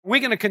we're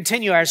going to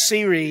continue our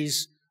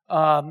series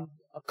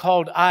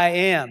called I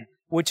Am,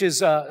 which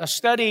is a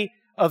study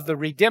of the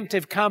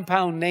redemptive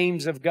compound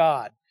names of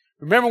God.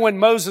 Remember when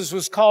Moses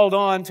was called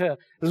on to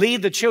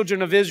lead the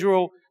children of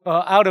Israel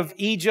out of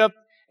Egypt,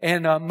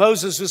 and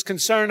Moses was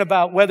concerned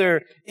about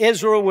whether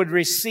Israel would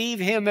receive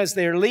him as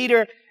their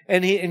leader,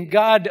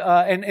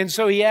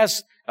 so he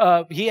asked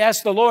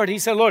the Lord. He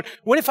said, "Lord,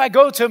 what if I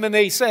go to him and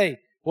they say,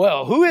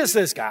 'Well, who is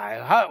this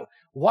guy?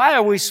 Why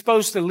are we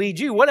supposed to lead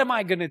you? What am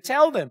I going to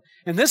tell them?'"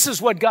 And this is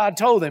what God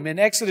told them in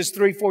Exodus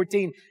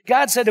 3:14.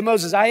 God said to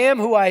Moses, "I am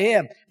who I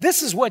am.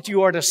 This is what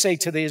you are to say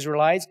to the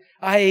Israelites.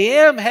 I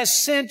am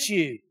has sent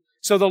you."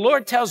 So the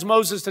Lord tells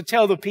Moses to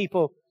tell the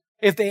people,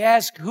 if they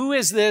ask, "Who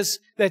is this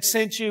that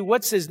sent you?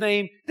 What's his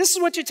name?" This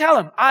is what you tell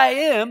them. I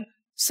am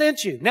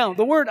sent you. Now,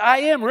 the word I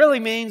am really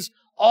means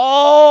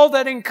all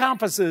that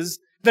encompasses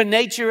the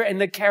nature and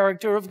the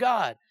character of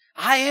God.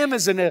 I am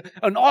is an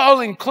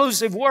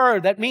all-inclusive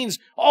word that means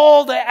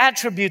all the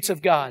attributes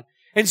of God.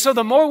 And so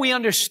the more we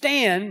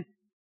understand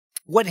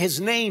what his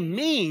name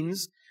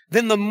means,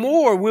 then the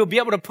more we'll be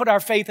able to put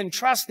our faith and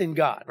trust in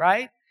God,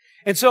 right?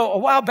 And so a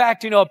while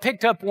back, I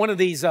picked up one of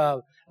these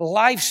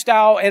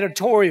lifestyle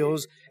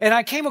editorials, and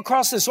I came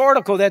across this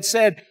article that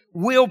said,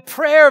 "Will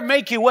prayer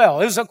make you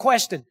well?" It was a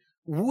question.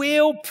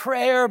 Will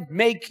prayer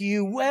make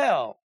you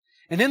well?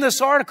 And in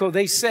this article,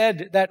 they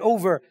said that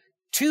over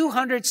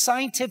 200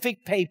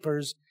 scientific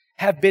papers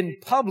have been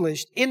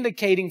published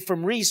indicating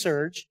from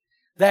research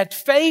that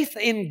faith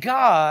in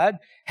God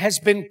has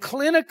been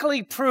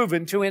clinically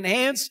proven to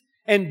enhance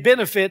and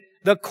benefit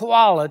the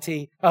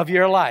quality of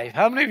your life.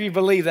 How many of you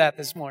believe that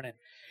this morning?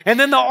 And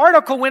then the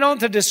article went on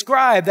to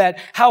describe that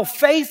how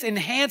faith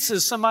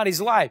enhances somebody's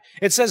life.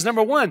 It says,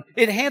 number one,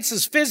 it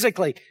enhances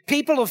physically.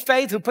 People of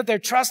faith who put their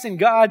trust in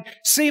God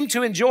seem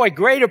to enjoy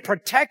greater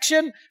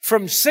protection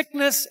from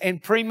sickness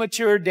and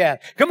premature death.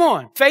 Come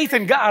on, faith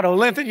in God will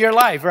lengthen your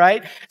life,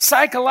 right?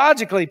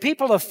 Psychologically,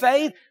 people of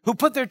faith who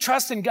put their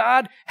trust in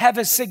God have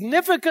a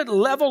significant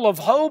level of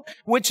hope,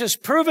 which is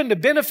proven to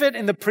benefit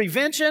in the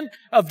prevention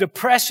of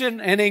depression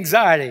and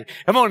anxiety.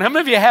 Come on, how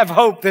many of you have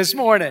hope this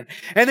morning?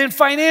 And then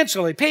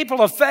financially,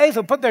 people of faith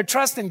who put their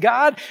trust in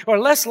God are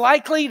less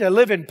likely to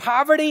live in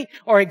poverty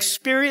or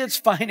experience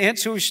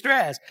financial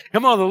stress.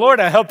 Come on, the Lord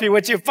will help you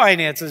with your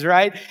finances,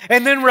 right?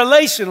 And then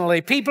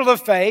relationally, people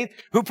of faith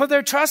who put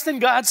their trust in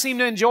God seem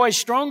to enjoy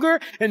stronger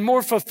and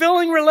more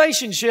fulfilling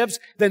relationships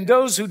than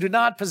those who do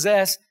not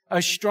possess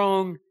a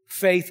strong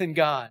faith in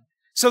God.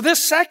 So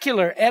this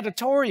secular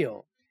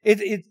editorial,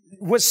 it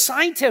was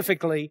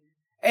scientifically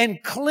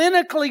and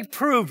clinically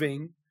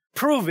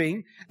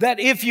proving that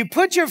if you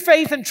put your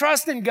faith and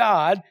trust in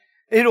God,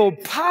 it'll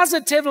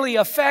positively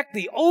affect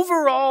the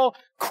overall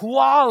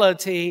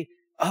quality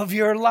of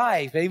your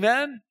life.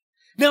 Amen?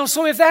 Now,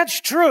 so if that's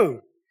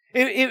true,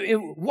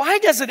 why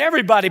doesn't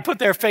everybody put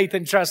their faith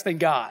and trust in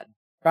God?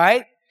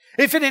 Right?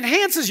 If it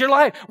enhances your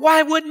life,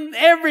 why wouldn't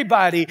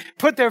everybody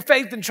put their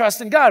faith and trust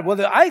in God?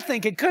 Well, I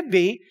think it could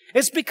be.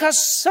 It's because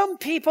some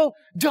people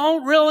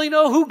don't really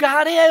know who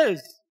God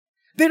is.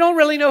 They don't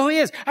really know who He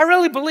is. I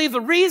really believe the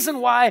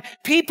reason why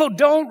people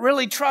don't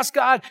really trust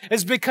God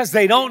is because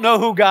they don't know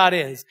who God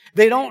is.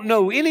 They don't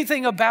know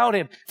anything about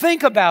Him.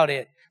 Think about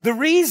it. The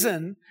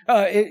reason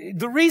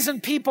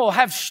people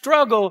have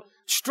struggle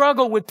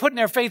with putting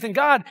their faith in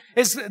God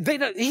is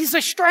He's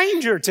a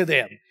stranger to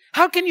them.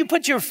 How can you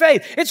put your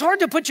faith? It's hard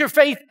to put your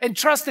faith and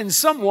trust in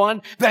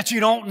someone that you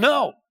don't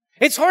know.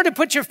 It's hard to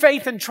put your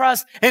faith and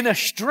trust in a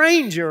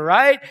stranger,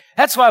 right?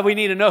 That's why we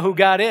need to know who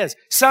God is.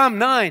 Psalm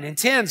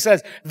 9:10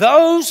 says,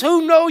 "Those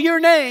who know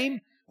your name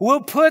will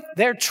put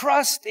their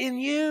trust in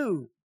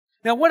you."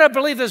 Now, what I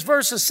believe this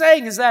verse is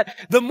saying is that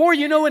the more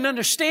you know and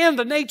understand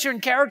the nature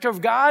and character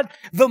of God,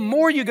 the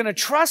more you're going to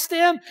trust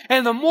Him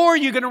and the more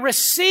you're going to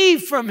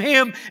receive from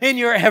Him in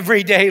your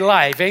everyday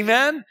life.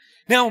 Amen?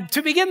 Now,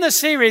 to begin the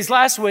series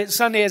last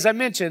Sunday, as I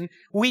mentioned,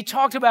 we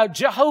talked about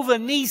Jehovah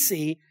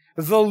Nissi.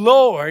 The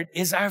Lord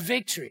is our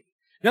victory.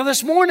 Now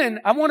this morning,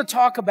 I want to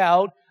talk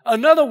about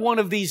another one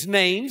of these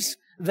names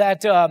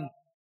that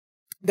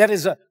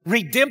is a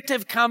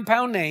redemptive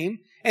compound name,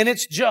 and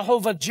it's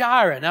Jehovah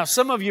Jireh. Now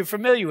some of you are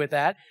familiar with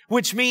that,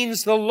 which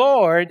means the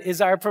Lord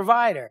is our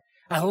provider.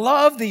 I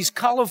love these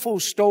colorful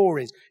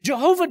stories.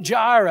 Jehovah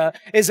Jireh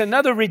is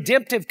another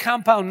redemptive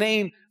compound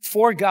name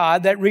for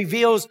God that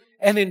reveals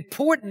an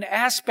important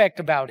aspect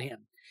about Him.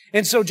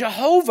 And so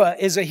Jehovah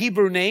is a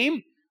Hebrew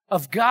name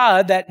of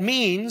God that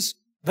means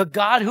the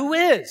God who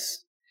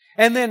is.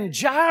 And then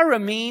Jireh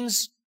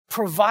means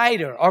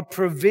provider or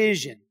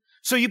provision.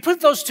 So you put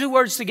those two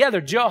words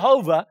together.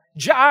 Jehovah,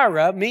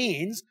 Jireh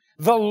means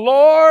the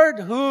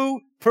Lord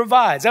who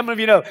provides. How many of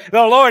you know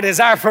the Lord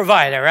is our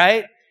provider,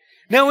 right?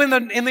 Now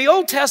in the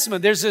Old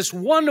Testament, there's this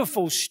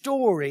wonderful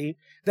story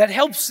that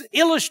helps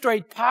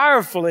illustrate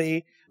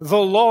powerfully the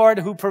Lord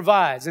who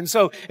provides. And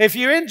so if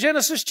you're in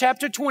Genesis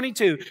chapter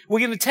 22, we're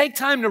going to take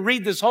time to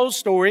read this whole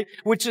story,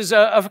 which is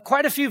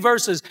quite a few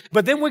verses,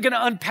 but then we're going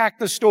to unpack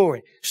the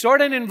story.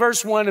 Starting in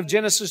verse 1 of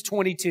Genesis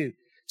 22.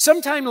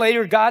 Sometime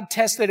later, God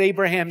tested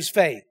Abraham's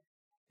faith.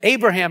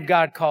 Abraham,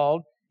 God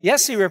called.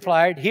 Yes, he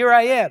replied, here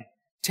I am.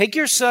 Take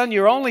your son,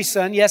 your only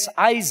son, yes,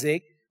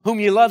 Isaac, whom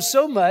you love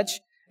so much,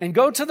 and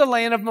go to the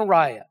land of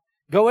Moriah.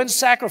 Go and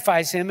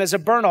sacrifice him as a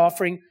burnt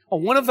offering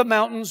on one of the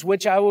mountains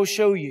which I will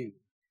show you.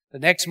 The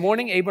next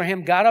morning,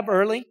 Abraham got up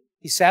early.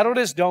 He saddled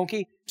his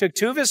donkey, took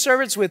 2 of his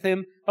servants with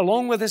him,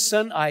 along with his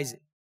son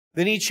Isaac.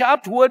 Then he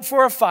chopped wood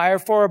for a fire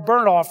for a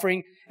burnt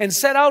offering and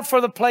set out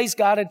for the place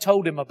God had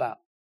told him about.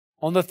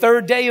 On the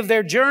 3rd day of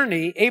their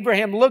journey,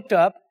 Abraham looked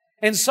up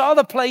and saw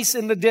the place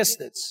in the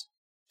distance.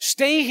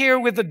 Stay here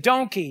with the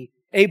donkey,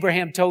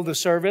 Abraham told the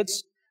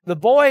servants. The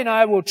boy and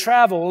I will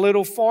travel a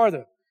little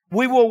farther.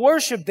 We will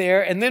worship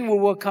there, and then we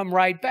will come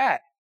right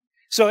back.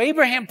 So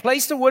Abraham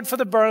placed the wood for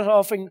the burnt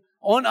offering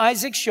on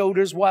Isaac's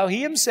shoulders while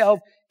he himself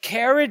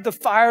carried the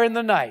fire and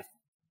the knife.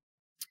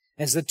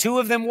 As the 2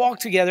 of them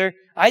walked together,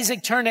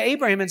 Isaac turned to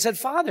Abraham and said,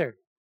 Father.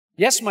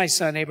 Yes, my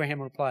son,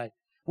 Abraham replied.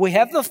 We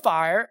have the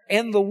fire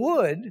and the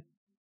wood,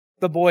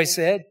 the boy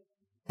said,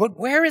 but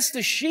where is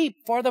the sheep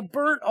for the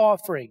burnt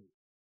offering?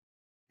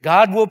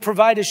 God will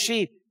provide a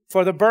sheep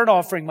for the burnt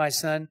offering, my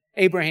son,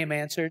 Abraham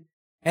answered.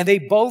 And they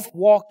both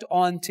walked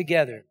on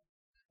together.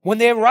 When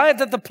they arrived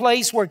at the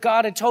place where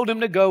God had told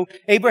him to go,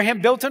 Abraham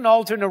built an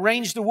altar and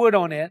arranged the wood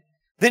on it.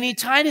 Then he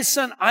tied his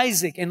son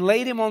Isaac and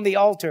laid him on the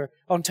altar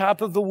on top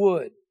of the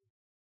wood.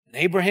 And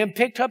Abraham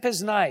picked up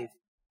his knife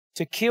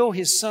to kill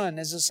his son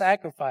as a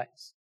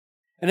sacrifice.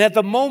 And at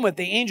the moment,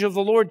 the angel of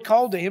the Lord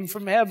called to him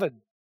from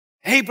heaven,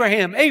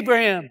 Abraham,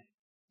 Abraham.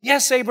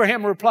 Yes,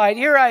 Abraham replied,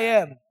 here I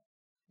am.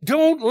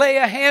 Don't lay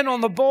a hand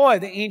on the boy,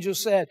 the angel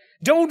said.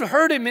 Don't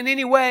hurt him in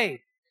any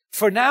way.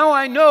 For now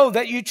I know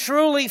that you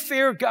truly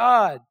fear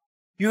God.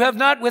 You have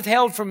not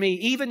withheld from me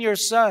even your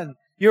son,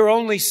 your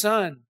only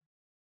son.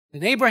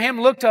 Then Abraham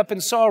looked up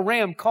and saw a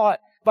ram caught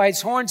by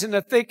its horns in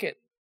the thicket.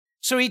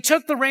 So he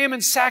took the ram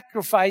and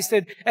sacrificed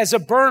it as a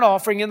burnt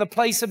offering in the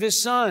place of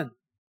his son.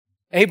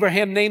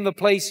 Abraham named the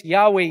place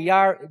Yahweh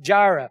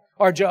Jireh,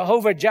 or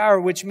Jehovah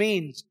Jireh, which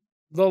means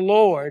the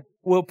Lord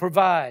will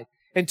provide.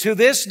 And to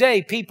this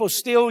day, people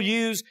still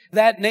use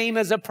that name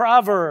as a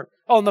proverb.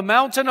 On the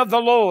mountain of the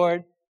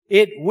Lord,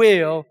 it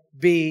will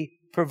be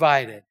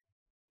provided.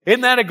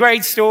 Isn't that a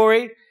great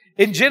story?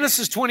 In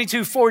Genesis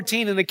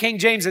 22:14 in the King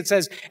James, it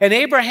says, and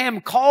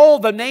Abraham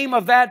called the name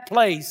of that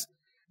place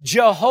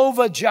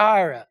Jehovah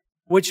Jireh,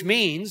 which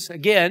means,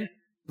 again,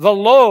 the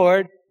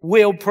Lord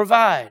will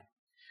provide.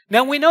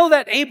 Now we know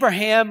that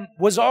Abraham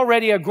was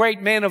already a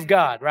great man of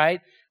God,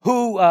 right?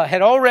 Who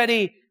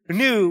already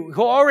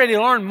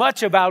learned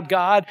much about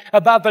God,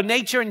 about the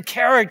nature and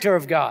character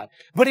of God.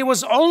 But it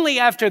was only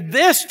after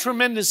this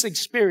tremendous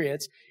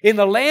experience in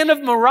the land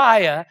of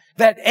Moriah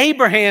that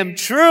Abraham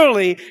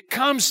truly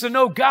comes to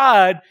know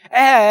God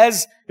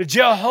as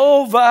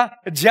Jehovah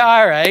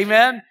Jireh.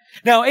 Amen?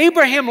 Now,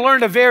 Abraham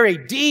learned a very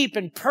deep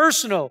and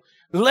personal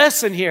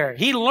lesson here.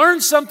 He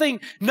learned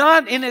something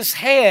not in his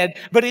head,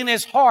 but in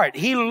his heart.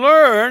 He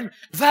learned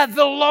that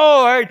the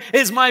Lord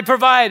is my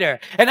provider.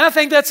 And I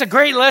think that's a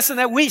great lesson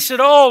that we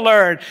should all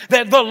learn,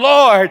 that the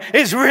Lord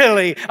is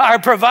really our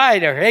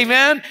provider.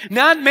 Amen?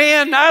 Not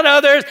man, not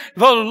others.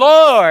 The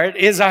Lord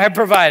is our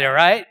provider,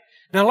 right?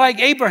 Now, like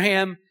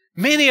Abraham,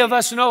 many of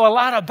us know a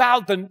lot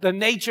about the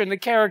nature and the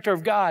character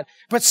of God,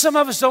 but some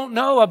of us don't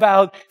know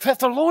about that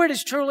the Lord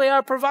is truly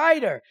our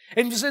provider.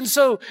 And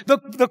so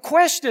the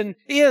question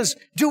is,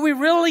 do we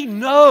really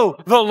know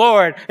the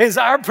Lord is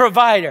our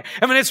provider?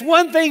 I mean, it's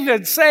one thing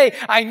to say,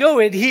 I know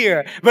it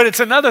here, but it's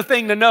another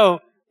thing to know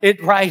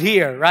it right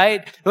here,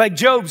 right? Like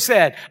Job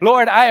said,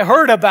 Lord, I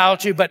heard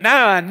about you, but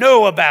now I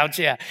know about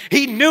you.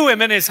 He knew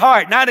him in his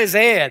heart, not his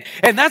head.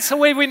 And that's the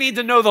way we need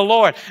to know the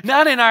Lord,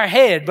 not in our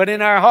head, but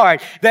in our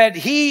heart, that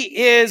he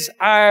is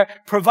our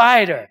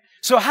provider.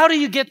 So how do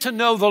you get to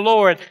know the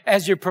Lord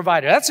as your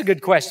provider? That's a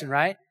good question,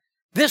 right?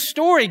 This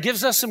story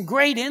gives us some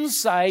great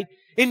insight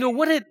into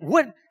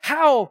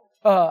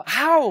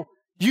how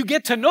you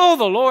get to know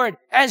the Lord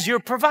as your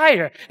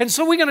provider. And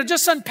so we're going to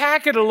just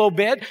unpack it a little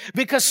bit,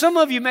 because some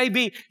of you may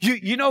be,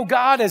 you know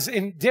God as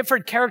in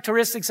different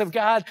characteristics of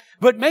God,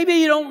 but maybe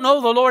you don't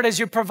know the Lord as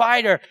your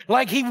provider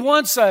like he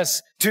wants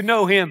us to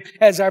know him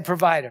as our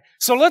provider.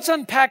 So let's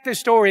unpack this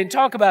story and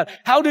talk about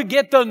how to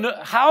get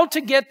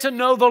to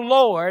know the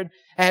Lord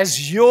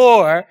as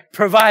your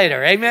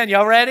provider. Amen.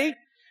 Y'all ready?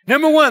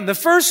 Number one, the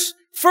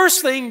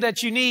first thing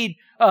that you need,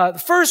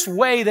 the first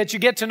way that you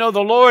get to know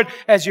the Lord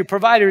as your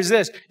provider is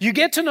this. You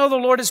get to know the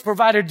Lord as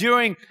provider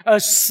during a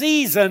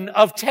season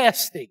of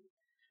testing.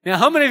 Now,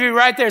 how many of you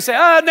right there say,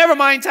 oh, never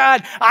mind,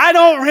 Todd. I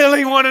don't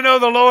really want to know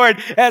the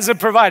Lord as a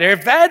provider.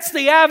 If that's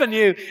the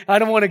avenue, I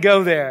don't want to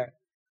go there.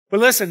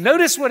 But listen,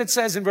 notice what it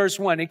says in verse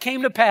 1. It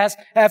came to pass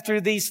after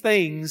these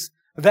things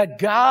that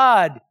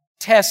God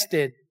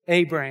tested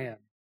Abraham.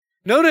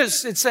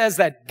 Notice it says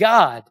that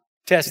God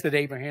tested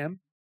Abraham.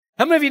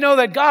 How many of you know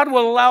that God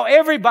will allow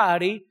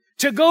everybody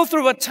to go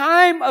through a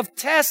time of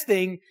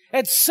testing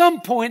at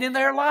some point in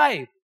their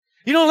life?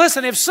 You know,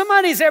 listen, if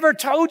somebody's ever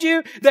told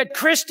you that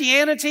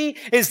Christianity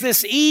is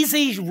this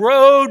easy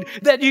road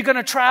that you're going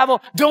to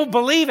travel, don't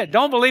believe it.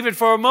 Don't believe it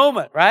for a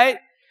moment, right?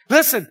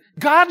 Listen,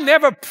 God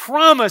never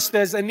promised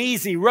us an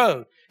easy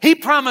road. He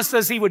promised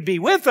us He would be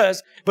with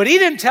us, but He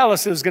didn't tell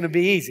us it was going to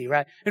be easy,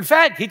 right? In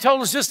fact, He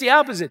told us just the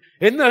opposite.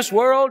 In this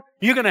world,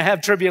 you're going to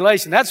have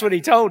tribulation. That's what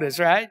He told us,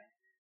 right?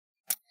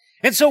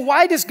 And so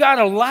why does God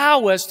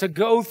allow us to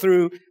go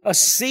through a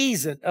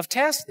season of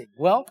testing?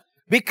 Well,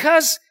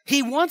 because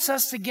He wants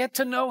us to get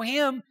to know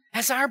Him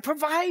as our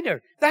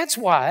provider. That's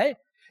why.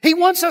 He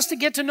wants us to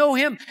get to know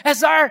Him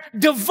as our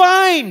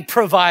divine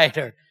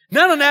provider.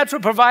 Not a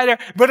natural provider,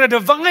 but a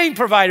divine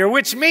provider,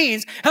 which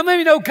means, how many of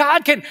you know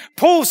God can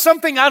pull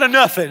something out of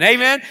nothing?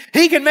 Amen?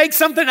 He can make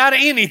something out of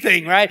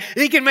anything, right?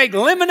 He can make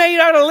lemonade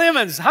out of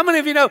lemons. How many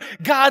of you know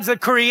God's a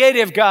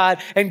creative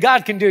God and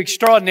God can do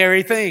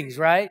extraordinary things,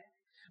 right?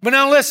 But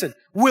now listen,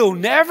 we'll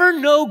never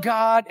know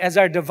God as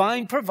our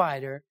divine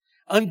provider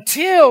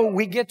until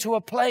we get to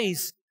a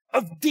place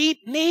of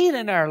deep need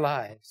in our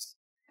lives.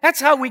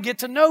 That's how we get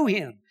to know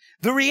Him.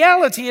 The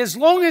reality is, as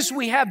long as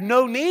we have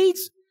no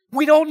needs,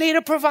 we don't need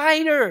a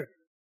provider.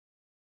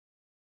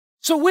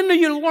 So when do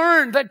you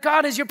learn that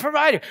God is your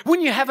provider?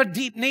 When you have a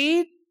deep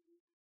need.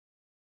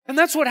 And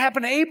that's what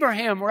happened to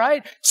Abraham,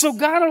 right? So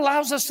God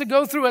allows us to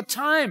go through a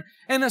time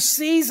and a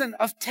season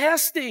of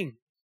testing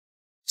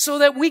so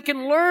that we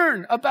can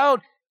learn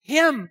about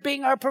Him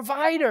being our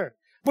provider.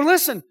 But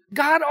listen,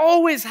 God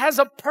always has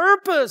a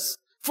purpose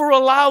for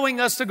allowing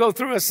us to go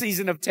through a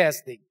season of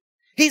testing.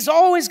 He's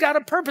always got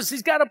a purpose.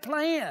 He's got a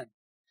plan.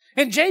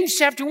 In James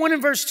chapter 1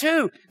 and verse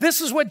 2, this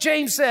is what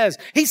James says.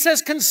 He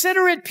says,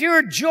 "Consider it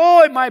pure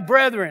joy, my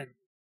brethren,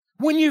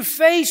 when you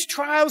face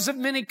trials of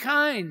many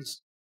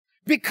kinds,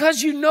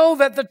 because you know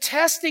that the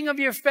testing of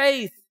your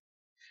faith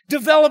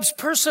develops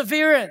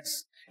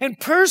perseverance, and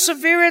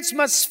perseverance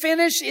must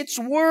finish its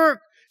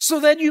work so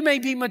that you may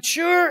be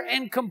mature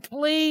and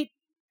complete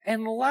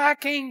and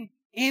lacking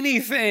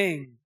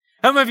anything."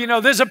 How many of you know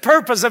there's a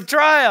purpose of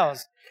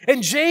trials?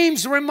 And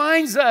James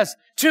reminds us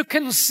to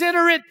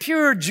consider it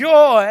pure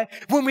joy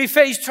when we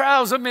face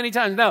trials of many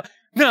times.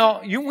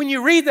 Now, when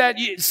you read that,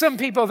 some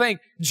people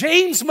think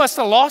James must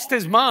have lost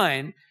his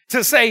mind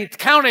to say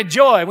count it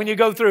joy when you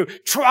go through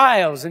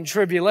trials and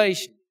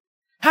tribulation.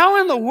 How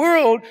in the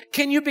world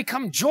can you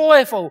become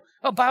joyful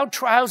about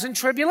trials and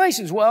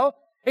tribulations? Well,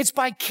 it's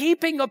by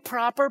keeping a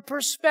proper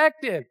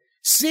perspective,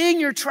 seeing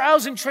your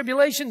trials and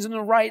tribulations in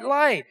the right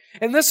light.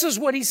 And this is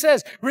what he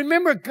says.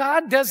 Remember,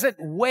 God doesn't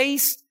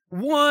waste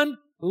one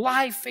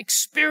life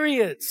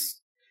experience.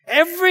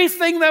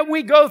 Everything that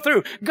we go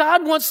through,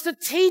 God wants to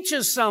teach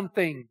us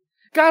something.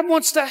 God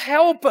wants to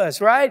help us,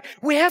 right?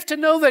 We have to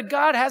know that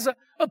God has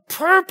a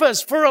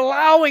purpose for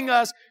allowing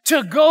us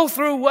to go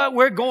through what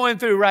we're going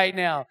through right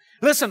now.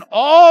 Listen,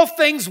 all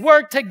things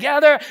work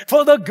together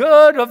for the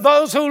good of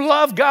those who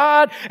love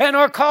God and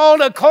are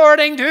called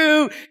according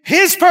to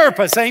His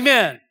purpose.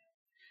 Amen.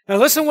 Now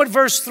listen what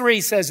verse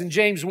 3 says in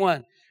James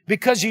 1.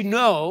 Because you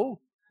know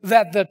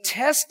that the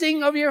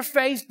testing of your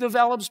faith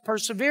develops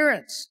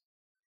perseverance.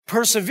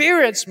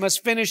 Perseverance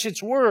must finish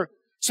its work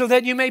so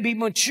that you may be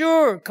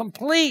mature,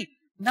 complete,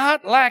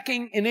 not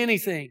lacking in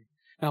anything.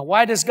 Now,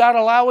 why does God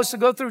allow us to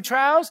go through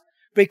trials?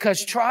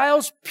 Because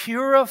trials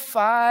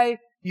purify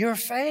your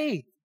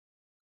faith.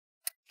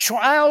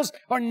 Trials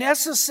are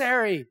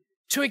necessary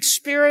to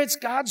experience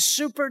God's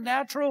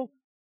supernatural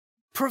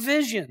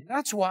provision.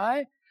 That's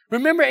why.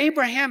 Remember,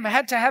 Abraham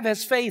had to have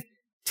his faith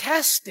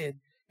tested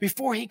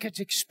before he could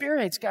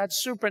experience God's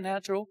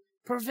supernatural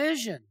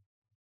provision.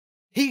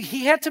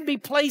 He had to be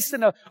placed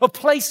in a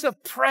place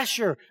of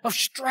pressure, of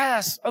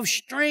stress, of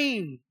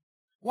strain.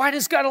 Why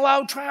does God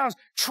allow trials?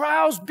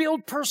 Trials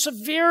build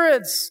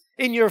perseverance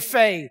in your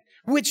faith,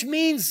 which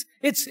means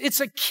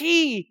it's a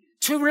key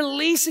to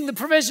releasing the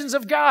provisions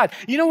of God.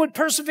 You know what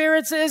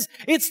perseverance is?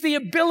 It's the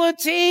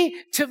ability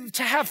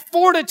to have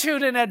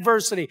fortitude in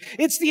adversity.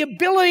 It's the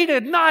ability to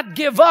not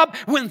give up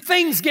when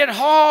things get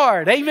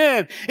hard.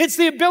 Amen. It's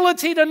the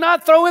ability to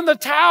not throw in the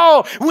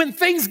towel when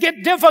things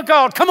get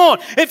difficult. Come on.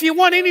 If you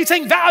want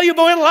anything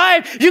valuable in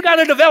life, you got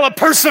to develop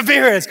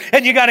perseverance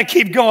and you got to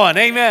keep going.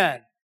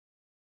 Amen.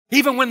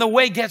 Even when the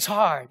way gets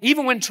hard,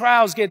 even when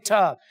trials get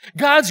tough.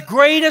 God's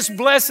greatest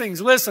blessings,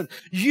 listen,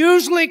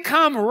 usually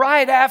come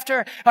right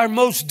after our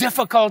most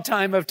difficult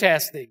time of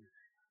testing.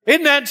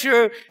 Isn't that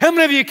true? How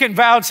many of you can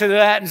vouch to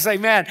that and say,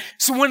 man,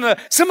 so when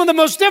some of the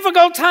most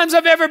difficult times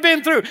I've ever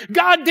been through,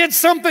 God did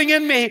something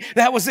in me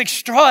that was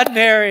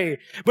extraordinary.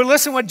 But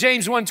listen what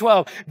James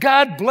 1:12,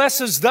 God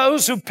blesses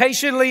those who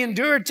patiently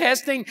endure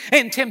testing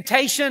and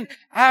temptation.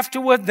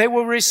 Afterward, they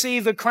will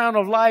receive the crown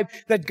of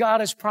life that God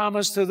has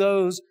promised to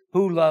those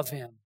who love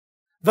Him.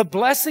 The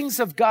blessings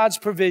of God's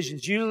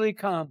provisions usually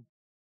come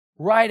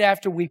right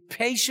after we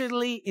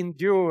patiently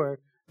endure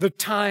the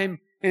time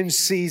and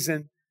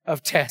season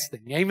of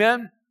testing.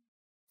 Amen?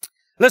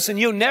 Listen,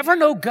 you'll never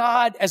know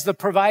God as the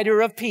provider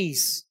of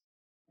peace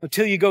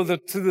until you go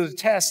through the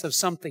test of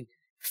something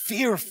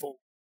fearful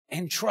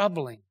and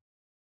troubling,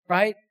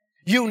 right?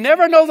 You'll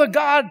never know the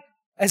God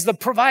as the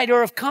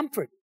provider of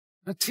comfort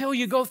until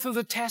you go through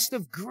the test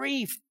of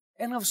grief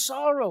and of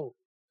sorrow.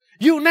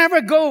 You'll never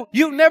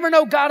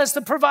know God as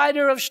the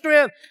provider of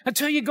strength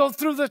until you go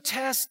through the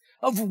test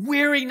of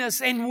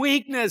weariness and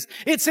weakness.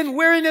 It's in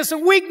weariness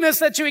and weakness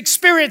that you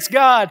experience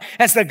God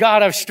as the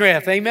God of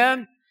strength.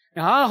 Amen?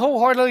 Now, I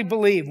wholeheartedly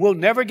believe we'll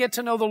never get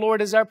to know the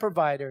Lord as our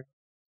provider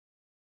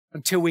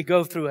until we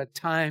go through a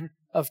time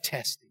of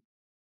testing.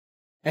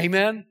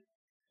 Amen?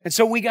 And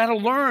so we got to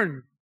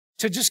learn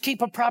to just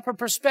keep a proper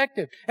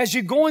perspective. As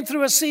you're going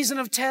through a season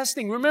of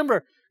testing,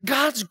 remember,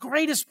 God's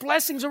greatest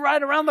blessings are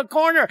right around the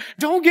corner.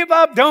 Don't give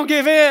up. Don't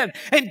give in.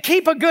 And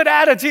keep a good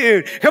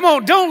attitude. Come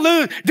on. Don't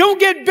lose. Don't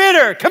get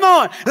bitter. Come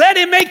on. Let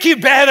Him make you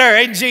better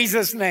in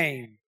Jesus'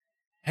 name.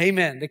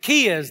 Amen. The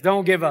key is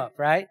don't give up,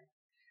 right?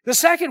 The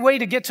second way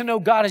to get to know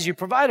God as your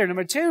provider,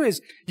 number two,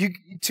 is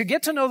to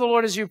get to know the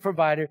Lord as your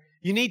provider,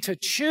 you need to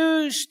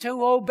choose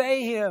to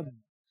obey Him.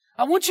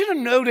 I want you to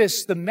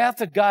notice the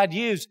method God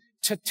used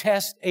to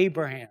test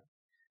Abraham.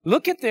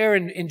 Look at there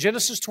in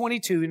Genesis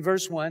 22 in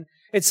verse 1.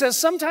 It says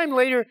sometime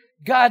later,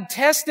 God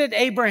tested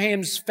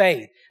Abraham's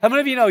faith. How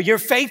many of you know your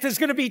faith is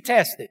going to be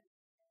tested?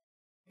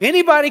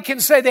 Anybody can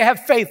say they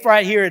have faith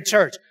right here at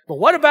church. But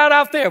what about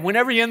out there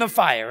whenever you're in the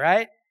fire,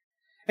 right?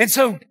 And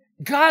so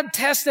God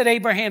tested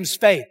Abraham's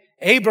faith.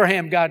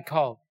 Abraham, God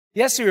called.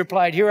 Yes, he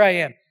replied, here I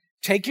am.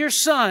 Take your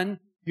son,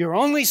 your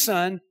only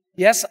son,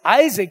 yes,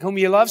 Isaac, whom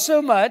you love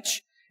so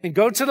much, and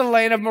go to the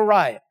land of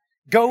Moriah.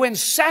 Go and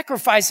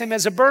sacrifice him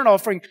as a burnt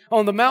offering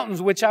on the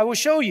mountains, which I will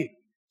show you.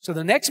 So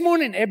the next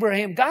morning,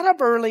 Abraham got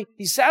up early.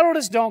 He saddled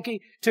his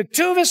donkey, took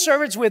two of his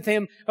servants with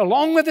him,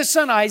 along with his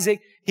son Isaac.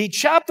 He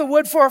chopped the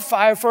wood for a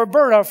fire, for a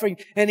burnt offering,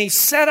 and he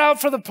set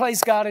out for the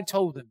place God had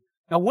told him.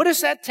 Now, what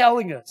is that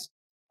telling us?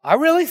 I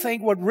really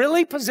think what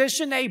really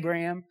positioned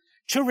Abraham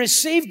to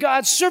receive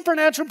God's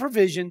supernatural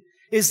provision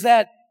is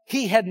that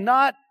he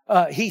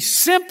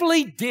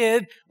simply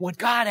did what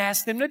God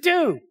asked him to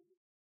do.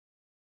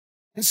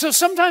 And so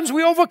sometimes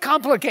we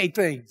overcomplicate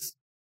things.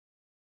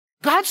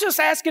 God's just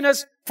asking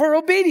us for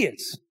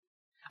obedience.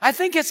 I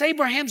think it's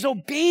Abraham's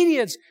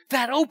obedience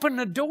that opened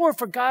the door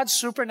for God's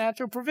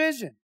supernatural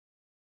provision.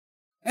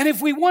 And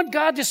if we want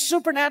God to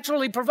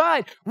supernaturally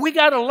provide, we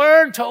got to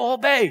learn to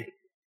obey.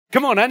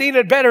 Come on, I need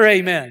a better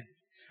amen.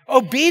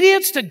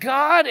 Obedience to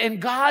God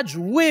and God's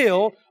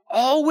will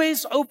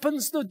always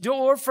opens the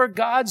door for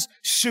God's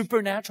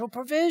supernatural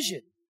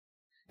provision.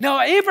 Now,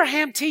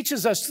 Abraham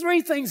teaches us three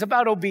things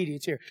about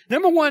obedience here.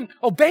 Number one,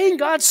 obeying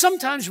God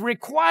sometimes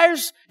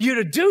requires you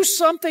to do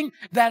something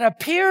that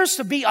appears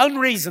to be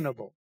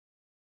unreasonable.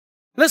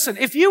 Listen,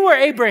 if you were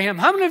Abraham,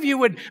 how many of you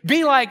would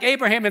be like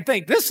Abraham and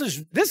think, this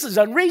is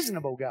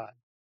unreasonable, God?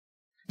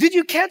 Did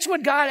you catch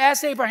what God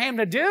asked Abraham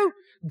to do?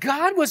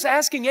 God was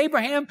asking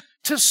Abraham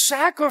to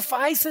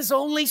sacrifice his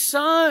only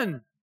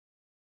son.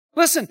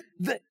 Listen,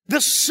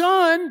 the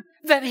son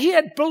that he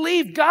had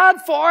believed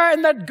God for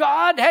and that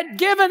God had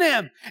given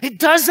him. It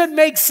doesn't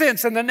make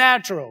sense in the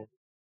natural.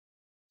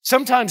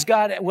 Sometimes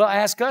God will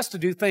ask us to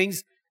do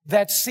things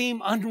that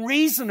seem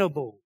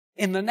unreasonable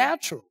in the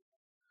natural.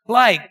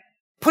 Like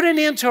putting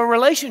into a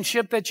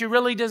relationship that you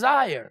really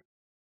desire.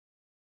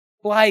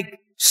 Like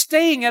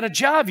staying at a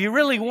job you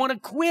really want to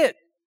quit.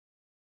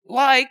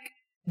 Like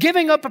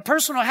giving up a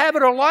personal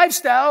habit or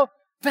lifestyle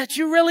that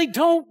you really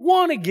don't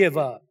want to give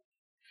up.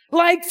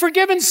 Like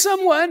forgiving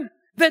someone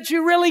that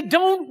you really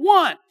don't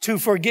want to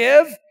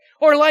forgive,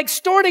 or like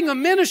starting a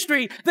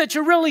ministry that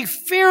you're really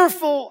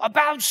fearful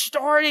about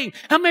starting.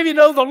 How many of you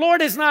know the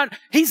Lord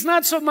He's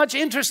not so much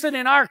interested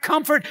in our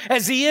comfort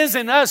as He is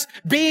in us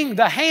being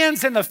the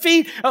hands and the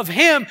feet of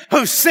Him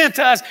who sent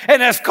us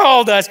and has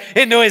called us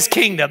into His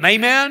kingdom.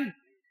 Amen?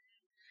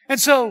 And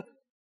so,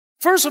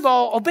 first of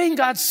all, obeying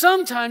God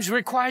sometimes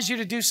requires you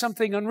to do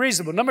something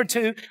unreasonable. Number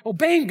two,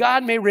 obeying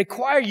God may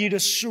require you to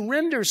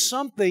surrender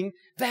something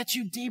that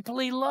you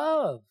deeply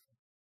love.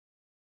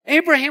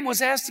 Abraham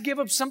was asked to give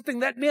up something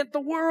that meant the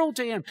world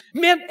to him,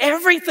 meant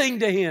everything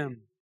to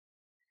him.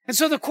 And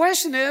so the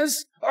question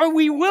is, are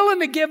we willing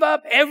to give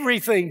up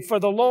everything for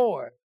the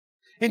Lord?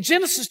 In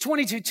Genesis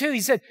 22:2, he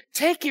said,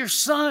 take your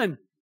son,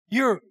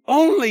 your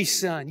only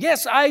son,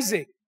 yes,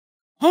 Isaac,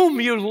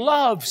 whom you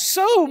love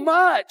so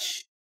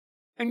much,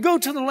 and go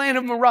to the land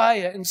of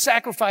Moriah and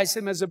sacrifice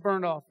him as a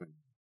burnt offering.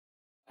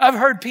 I've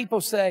heard people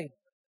say,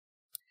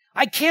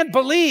 I can't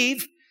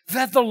believe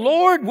that the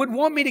Lord would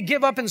want me to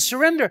give up and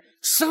surrender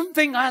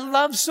something I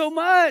love so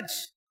much.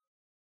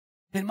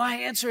 And my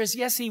answer is,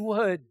 yes, He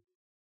would.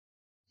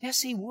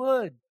 Yes, He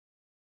would.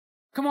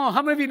 Come on,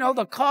 how many of you know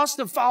the cost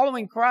of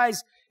following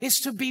Christ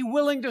is to be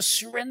willing to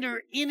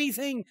surrender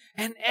anything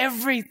and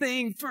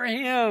everything for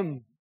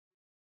Him?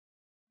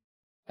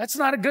 That's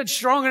not a good,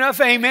 strong enough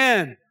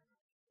amen.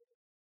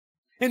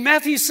 In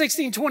Matthew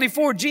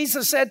 16:24,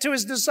 Jesus said to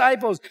His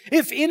disciples,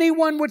 if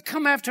anyone would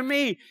come after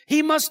me,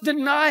 he must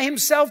deny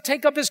himself,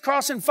 take up his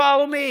cross and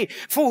follow me.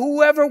 For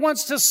whoever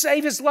wants to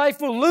save his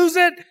life will lose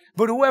it,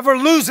 but whoever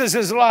loses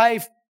his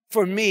life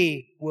for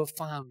me will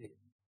find it.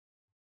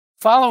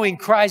 Following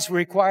Christ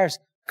requires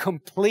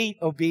complete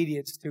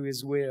obedience to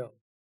His will.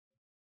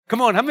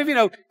 Come on, how many of you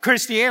know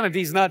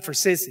Christianity is not for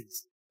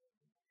sissies?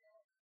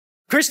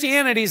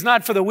 Christianity is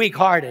not for the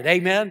weak-hearted,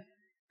 amen?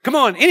 Come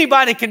on,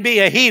 anybody can be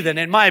a heathen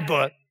in my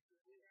book.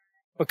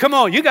 But come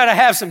on, you got to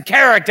have some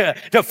character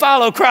to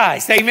follow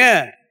Christ.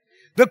 Amen.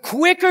 The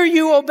quicker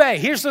you obey,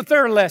 here's the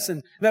third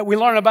lesson that we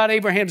learn about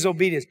Abraham's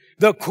obedience.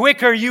 The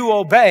quicker you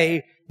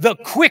obey, the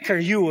quicker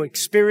you will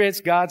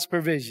experience God's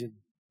provision.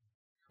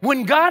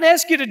 When God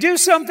asks you to do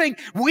something,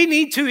 we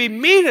need to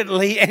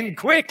immediately and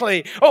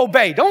quickly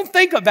obey. Don't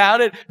think about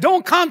it.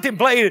 Don't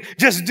contemplate it.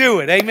 Just do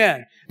it.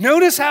 Amen.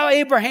 Notice how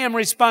Abraham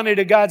responded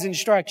to God's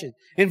instruction.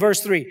 In verse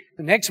 3,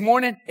 the next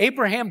morning,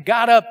 Abraham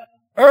got up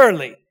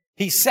early.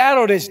 He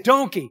saddled his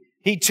donkey.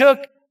 He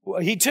took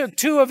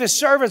 2 of his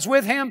servants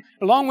with him,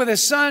 along with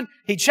his son.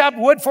 He chopped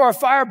wood for a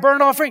fire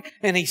burnt offering,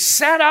 and he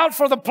set out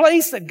for the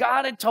place that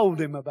God had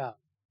told him about.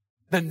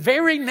 The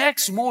very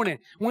next morning,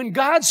 when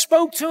God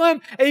spoke to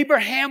him,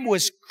 Abraham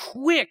was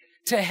quick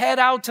to head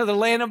out to the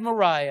land of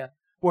Moriah,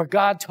 where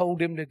God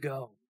told him to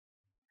go.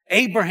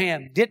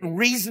 Abraham didn't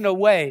reason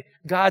away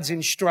God's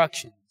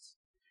instructions.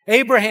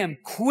 Abraham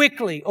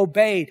quickly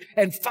obeyed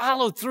and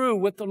followed through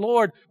what the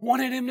Lord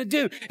wanted him to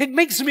do. It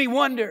makes me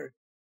wonder,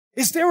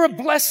 is there a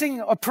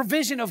blessing, a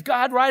provision of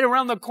God right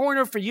around the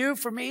corner for you,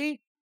 for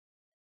me?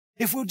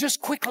 If we'll just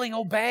quickly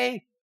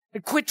obey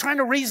and quit trying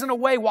to reason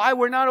away why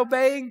we're not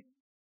obeying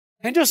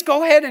and just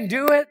go ahead and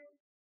do it.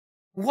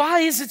 Why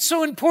is it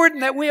so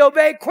important that we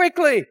obey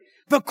quickly?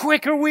 The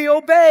quicker we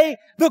obey,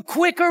 the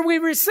quicker we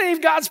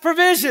receive God's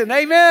provision.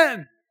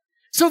 Amen.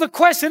 So the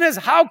question is,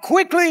 how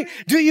quickly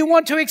do you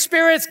want to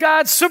experience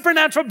God's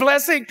supernatural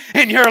blessing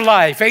in your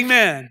life?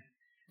 Amen.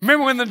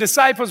 Remember when the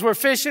disciples were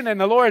fishing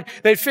and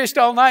they'd fished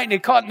all night and they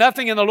caught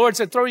nothing, and the Lord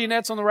said, throw your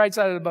nets on the right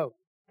side of the boat.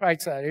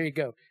 Right side, here you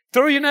go.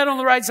 Throw your net on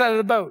the right side of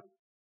the boat.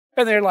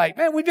 And they're like,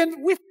 man,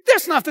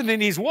 there's nothing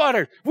in these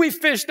waters. We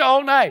fished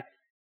all night.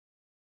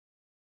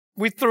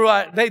 They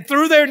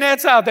threw their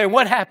nets out there.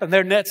 What happened?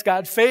 Their nets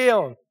got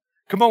filled.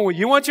 Come on,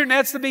 you want your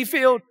nets to be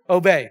filled?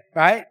 Obey,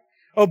 right?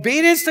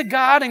 Obedience to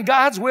God and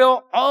God's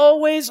will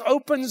always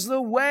opens the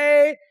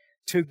way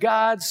to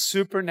God's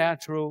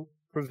supernatural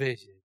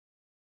provision.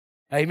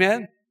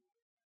 Amen?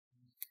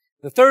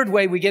 The third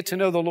way we get to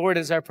know the Lord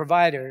as our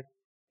provider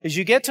is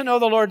you get to know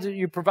the Lord as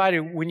your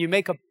provider when you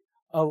make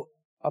a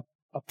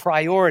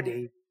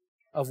priority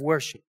of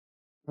worship.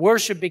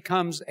 Worship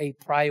becomes a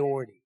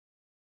priority.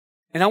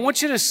 And I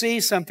want you to see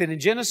something in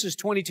Genesis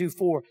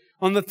 22:4.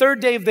 On the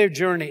third day of their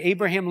journey,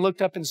 Abraham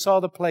looked up and saw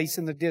the place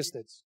in the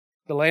distance,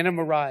 the land of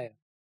Moriah.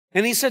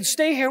 And he said,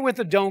 stay here with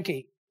the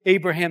donkey.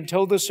 Abraham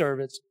told the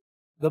servants,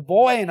 the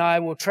boy and I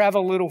will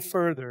travel a little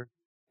further,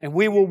 and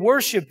we will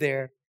worship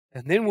there,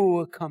 and then we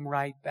will come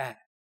right back.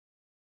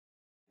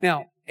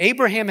 Now,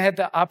 Abraham had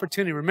the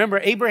opportunity.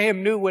 Remember,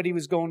 Abraham knew what he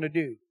was going to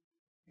do.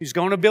 He was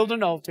going to build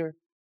an altar, and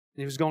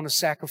he was going to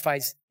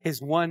sacrifice his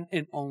one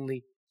and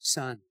only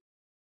son.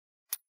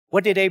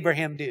 What did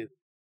Abraham do?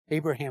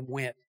 Abraham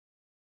went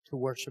to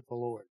worship the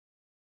Lord.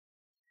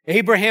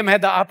 Abraham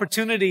had the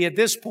opportunity at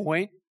this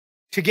point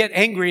to get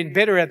angry and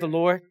bitter at the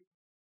Lord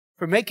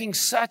for making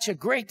such a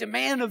great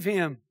demand of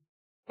him.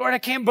 Lord, I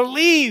can't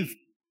believe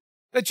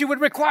that you would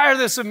require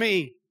this of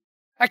me.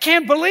 I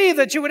can't believe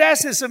that you would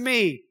ask this of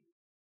me.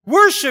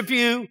 Worship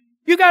you?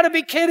 You got to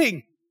be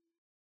kidding.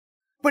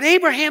 But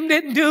Abraham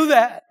didn't do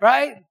that,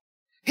 right?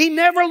 He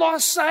never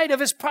lost sight of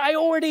his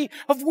priority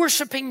of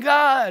worshiping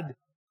God.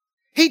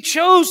 He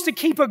chose to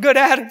keep a good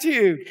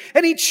attitude,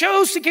 and he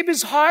chose to keep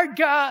his heart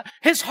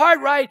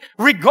right,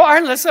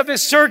 regardless of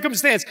his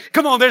circumstance.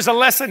 Come on, there's a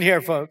lesson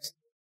here, folks.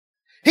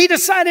 He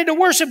decided to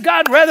worship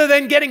God rather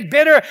than getting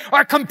bitter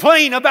or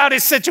complain about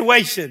his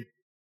situation.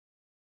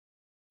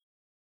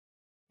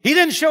 He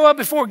didn't show up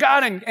before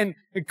God and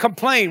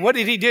complain. What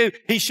did he do?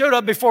 He showed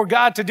up before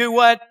God to do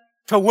what?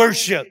 To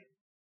worship.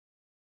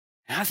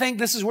 And I think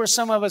this is where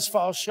some of us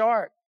fall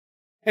short,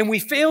 and we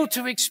fail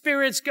to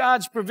experience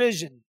God's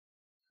provision.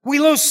 We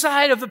lose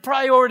sight of the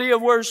priority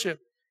of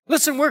worship.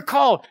 Listen, we're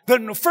called,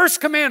 the first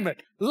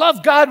commandment,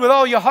 love God with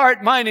all your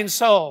heart, mind, and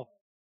soul.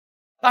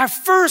 Our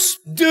first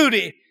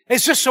duty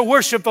is just to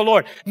worship the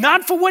Lord.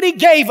 Not for what He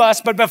gave us,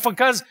 but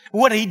because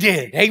what He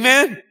did.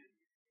 Amen?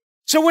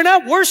 So we're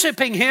not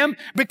worshiping Him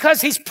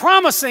because He's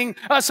promising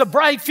us a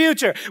bright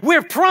future.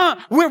 We're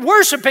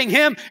worshiping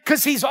Him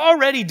because He's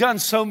already done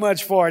so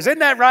much for us. Isn't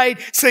that right,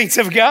 saints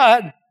of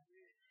God?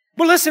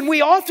 But listen,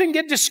 we often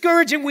get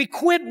discouraged and we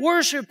quit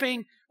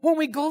worshiping when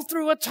we go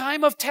through a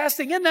time of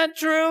testing. Isn't that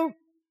true?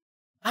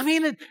 I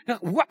mean,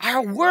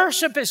 our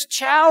worship is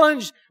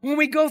challenged when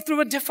we go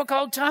through a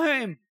difficult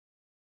time.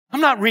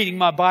 I'm not reading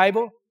my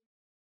Bible.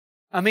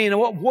 I mean,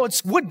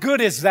 what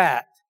good is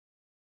that?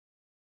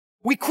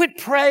 We quit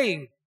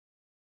praying.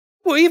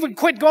 We even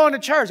quit going to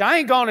church. I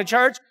ain't going to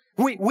church.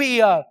 We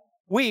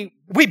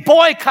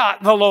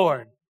boycott the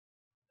Lord.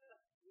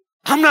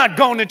 I'm not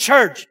going to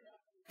church.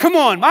 Come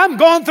on, I'm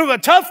going through a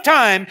tough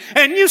time,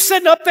 and you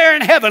sitting up there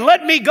in heaven,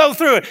 let me go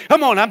through it.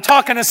 Come on, I'm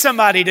talking to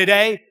somebody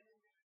today.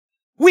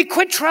 We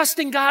quit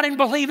trusting God and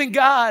believing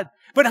God.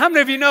 But how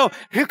many of you know,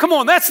 come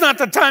on, that's not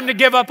the time to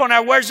give up on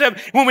our worship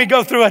when we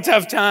go through a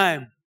tough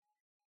time.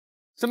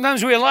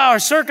 Sometimes we allow our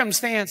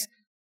circumstance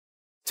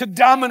to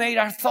dominate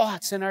our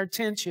thoughts and our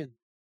attention.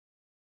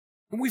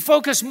 And we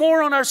focus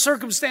more on our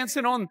circumstance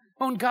than on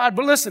God.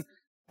 But listen,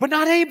 But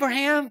not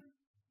Abraham.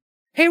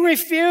 He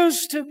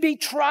refused to be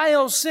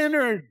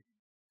trial-centered.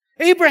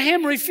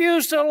 Abraham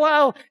refused to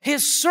allow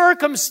his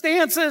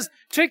circumstances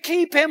to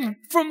keep him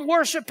from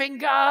worshiping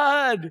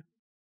God.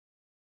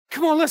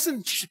 Come on,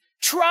 listen.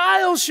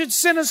 Trials should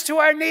send us to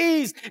our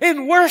knees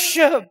in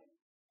worship,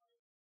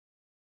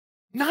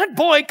 not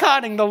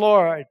boycotting the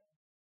Lord.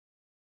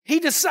 He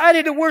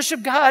decided to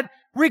worship God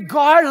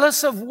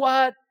regardless of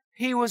what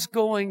he was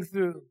going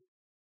through.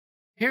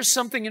 Here's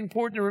something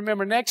important to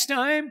remember. Next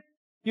time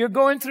you're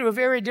going through a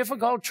very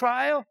difficult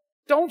trial,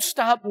 don't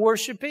stop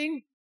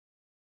worshiping.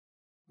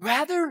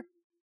 Rather,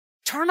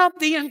 turn up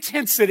the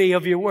intensity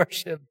of your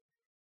worship.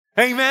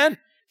 Amen?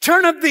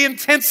 Turn up the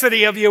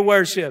intensity of your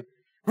worship.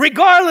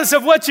 Regardless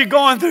of what you're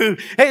going through,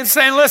 and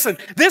saying, listen,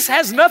 this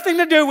has nothing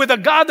to do with the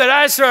God that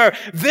I serve.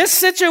 This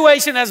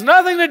situation has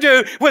nothing to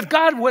do with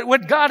God,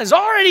 what God has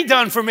already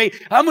done for me.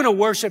 I'm going to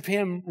worship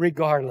Him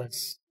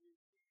regardless.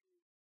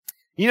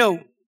 You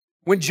know,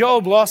 when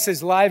Job lost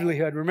his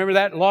livelihood, remember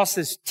that? Lost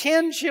his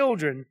 10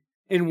 children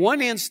in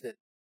one instant.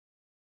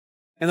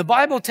 And the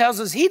Bible tells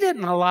us he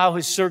didn't allow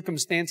his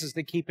circumstances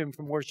to keep him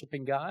from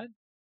worshiping God.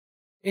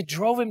 It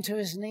drove him to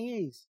his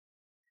knees.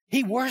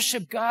 He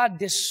worshiped God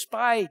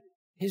despite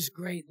his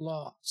great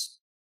loss.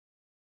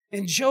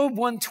 In Job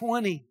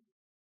 1:20,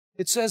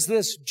 it says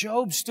this,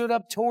 Job stood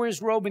up, tore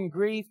his robe in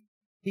grief.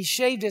 He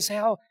shaved his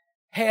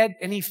head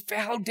and he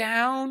fell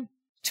down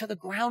to the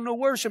ground to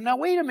worship. Now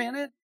wait a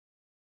minute.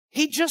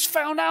 He just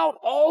found out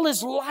all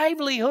his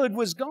livelihood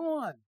was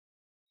gone.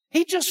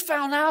 He just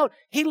found out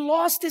he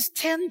lost his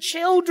 10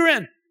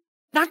 children.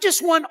 Not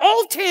just one,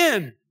 all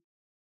 10.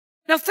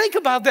 Now think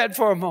about that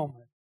for a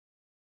moment.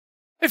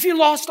 If you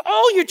lost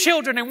all your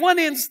children in one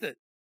instant,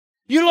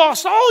 you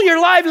lost all your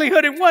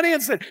livelihood in one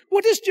instant,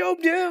 what does Job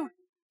do?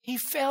 He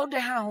fell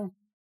down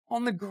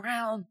on the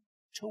ground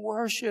to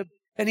worship.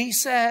 And he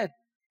said,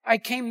 I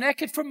came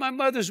naked from my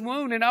mother's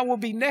womb, and I will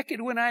be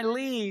naked when I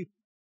leave.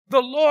 The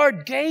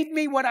Lord gave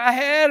me what I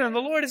had, and the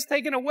Lord has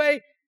taken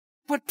away.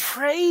 But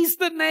praise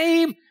the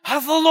name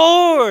of the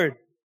Lord.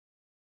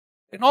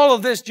 In all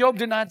of this, Job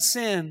did not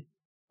sin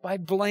by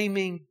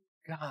blaming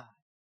God.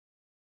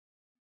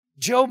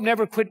 Job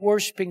never quit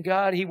worshiping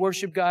God. He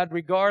worshiped God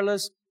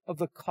regardless of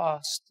the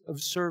cost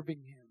of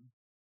serving Him.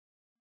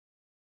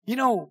 You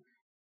know,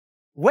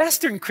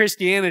 Western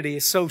Christianity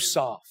is so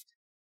soft.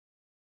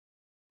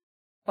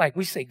 Like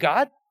we say,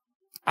 God,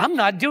 I'm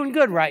not doing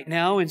good right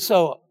now.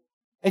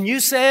 And you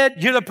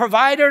said you're the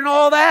provider and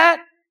all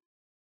that.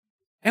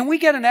 And we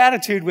get an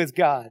attitude with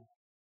God.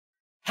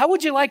 How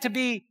would you like to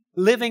be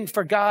living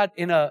for God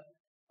in a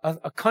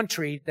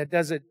country that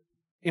doesn't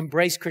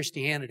embrace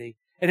Christianity?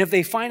 And if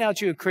they find out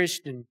you're a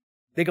Christian,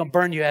 they're going to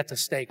burn you at the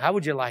stake. How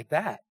would you like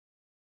that?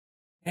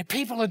 And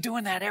people are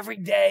doing that every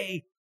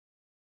day.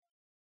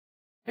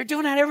 They're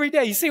doing that every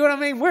day. You see what I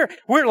mean?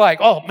 We're like,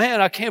 oh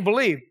man, I can't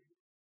believe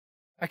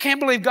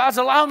God's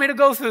allowing me to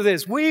go through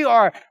this. We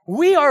are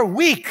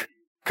weak.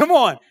 Come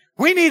on.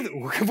 We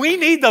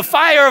need the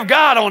fire of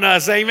God on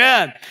us.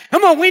 Amen.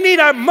 Come on. We need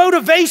our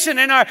motivation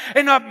and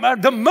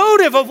the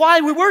motive of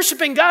why we're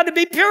worshiping God to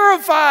be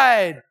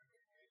purified.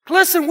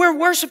 Listen, we're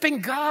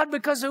worshiping God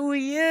because of who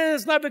He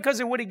is, not because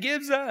of what He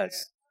gives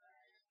us.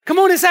 Come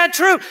on, is that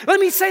true? Let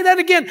me say that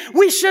again.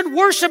 We should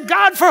worship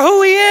God for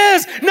who He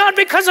is, not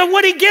because of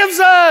what He gives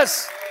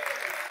us.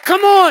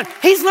 Come on.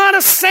 He's not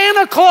a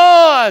Santa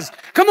Claus.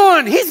 Come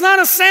on. He's not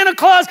a Santa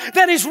Claus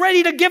that is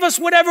ready to give us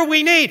whatever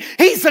we need.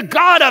 He's the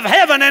God of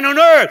heaven and on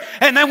earth.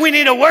 And then we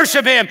need to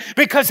worship Him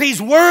because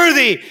He's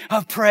worthy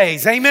of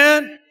praise.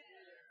 Amen?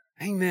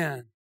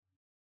 Amen.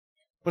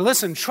 But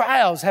listen,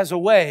 trials has a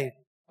way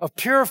of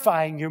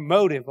purifying your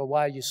motive of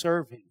why you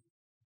serve Him.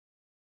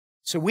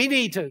 So we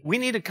need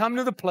to come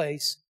to the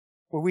place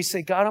where we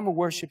say, God, I'm going to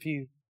worship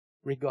You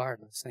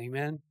regardless.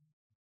 Amen?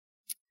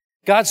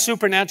 God's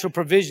supernatural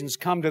provisions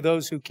come to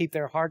those who keep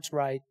their hearts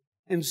right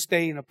and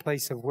stay in a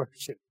place of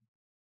worship.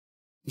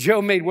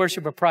 Job made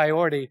worship a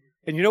priority.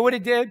 And you know what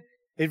it did?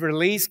 It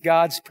released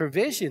God's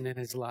provision in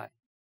his life.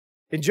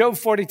 In Job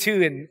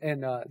 42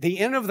 and the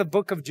end of the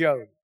book of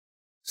Job,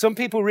 some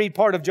people read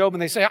part of Job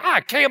and they say,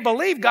 I can't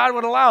believe God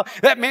would allow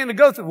that man to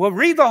go through. Well,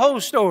 read the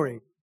whole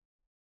story.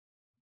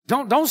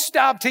 Don't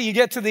stop till you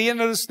get to the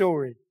end of the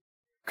story.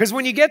 Because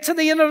when you get to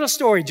the end of the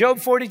story, Job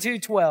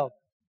 42:12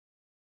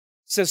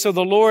 says, so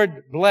the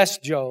Lord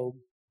blessed Job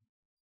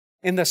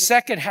in the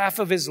second half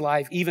of his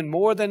life, even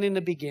more than in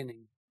the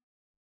beginning.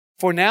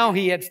 For now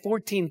he had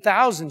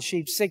 14,000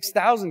 sheep,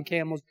 6,000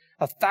 camels,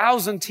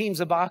 1,000 teams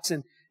of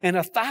oxen, and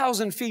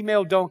 1,000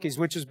 female donkeys,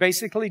 which is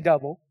basically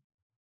double.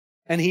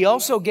 And he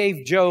also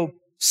gave Job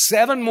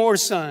 7 more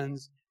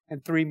sons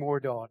and 3 more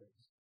daughters.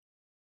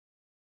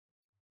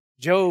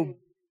 Job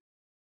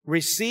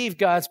received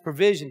God's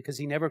provision because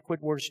he never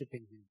quit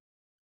worshiping Him.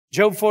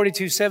 Job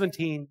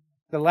 42:17,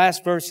 the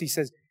last verse, he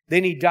says,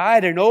 then he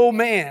died an old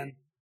man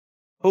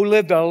who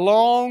lived a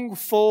long,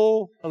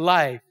 full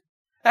life.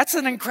 That's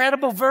an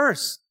incredible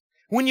verse.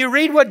 When you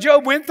read what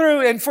Job went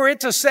through, and for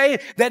it to say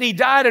that he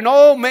died an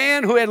old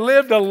man who had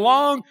lived a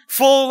long,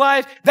 full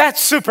life,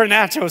 that's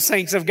supernatural,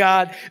 saints of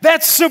God.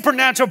 That's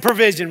supernatural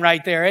provision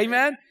right there.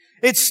 Amen.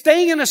 It's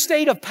staying in a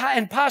state of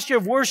and posture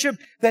of worship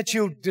that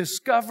you'll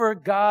discover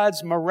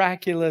God's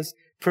miraculous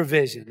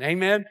provision.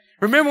 Amen.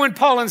 Remember when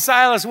Paul and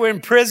Silas were in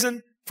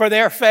prison for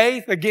their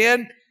faith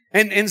again?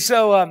 And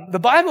so the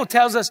Bible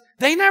tells us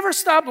they never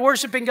stopped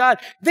worshiping God.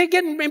 They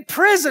get in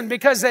prison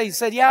because they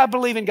said, yeah, I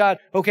believe in God.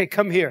 Okay,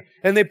 come here.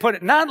 And they put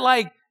it, not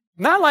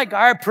like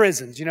our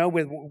prisons, you know,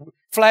 with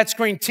flat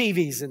screen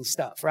TVs and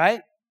stuff,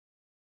 right?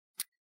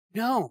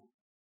 No.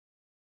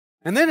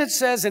 And then it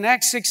says in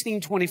Acts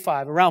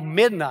 16:25, around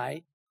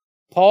midnight,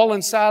 Paul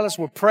and Silas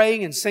were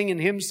praying and singing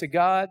hymns to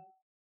God,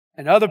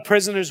 and other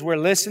prisoners were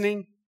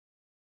listening.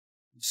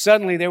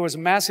 Suddenly there was a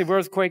massive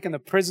earthquake and the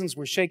prisons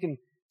were shaken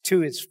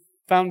to its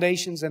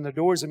foundations, and the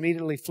doors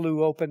immediately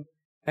flew open,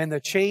 and the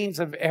chains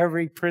of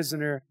every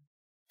prisoner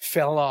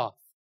fell off.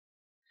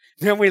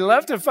 Now, we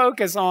love to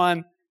focus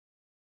on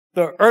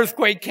the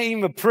earthquake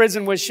came, the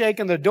prison was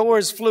shaken, the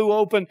doors flew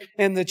open,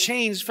 and the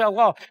chains fell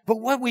off. But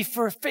what we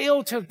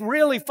fail to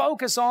really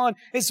focus on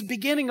is the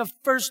beginning of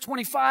verse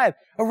 25.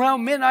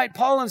 Around midnight,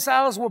 Paul and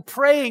Silas were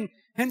praying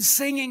and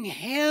singing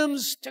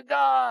hymns to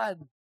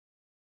God.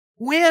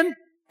 When?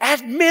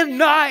 At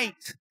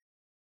midnight.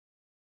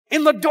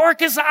 In the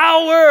darkest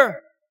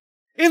hour,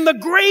 in the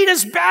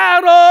greatest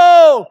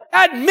battle,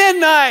 at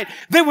midnight,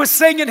 they were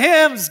singing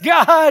hymns.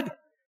 God,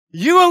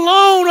 you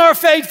alone are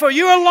faithful.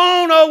 You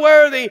alone are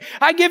worthy.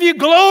 I give you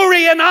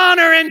glory and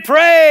honor and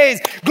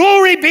praise.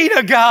 Glory be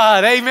to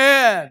God.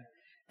 Amen.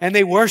 And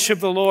they worship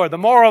the Lord. The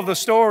moral of the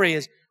story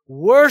is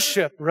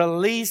worship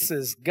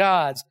releases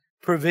God's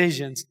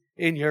provisions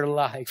in your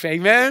life.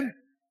 Amen.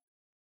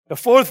 The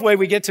fourth way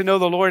we get to know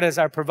the Lord as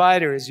our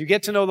provider is you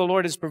get to know the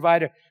Lord as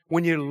provider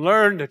when you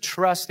learn to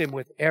trust Him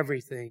with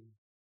everything.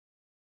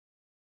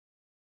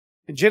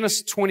 In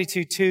Genesis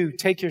 22:2,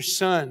 take your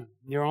son,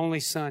 your only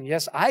son,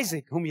 yes,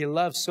 Isaac, whom you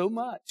love so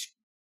much,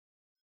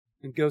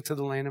 and go to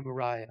the land of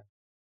Moriah.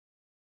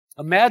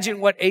 Imagine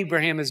what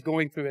Abraham is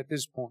going through at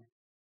this point.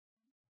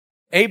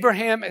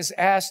 Abraham is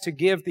asked to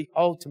give the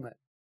ultimate,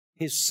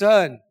 his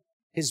son,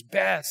 his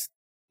best,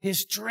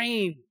 his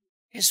dream,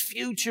 his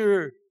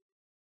future.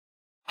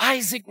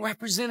 Isaac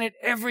represented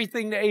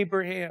everything to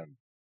Abraham.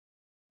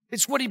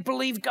 It's what he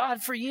believed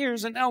God for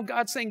years, and now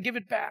God's saying, give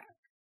it back.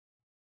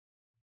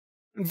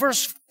 In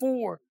verse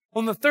 4,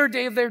 on the third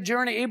day of their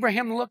journey,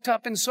 Abraham looked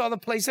up and saw the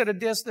place at a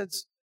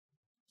distance.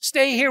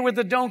 Stay here with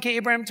the donkey,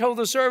 Abraham told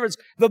the servants.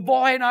 The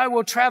boy and I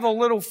will travel a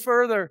little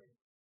further.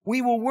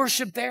 We will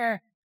worship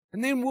there,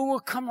 and then we will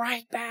come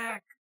right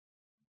back.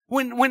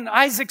 When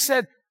Isaac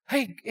said,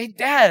 hey,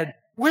 Dad,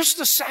 where's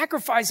the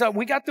sacrifice up?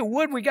 We got the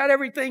wood, we got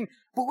everything.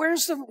 But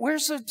where's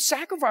the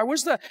sacrifice?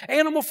 Where's the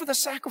animal for the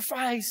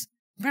sacrifice?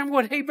 Remember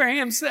what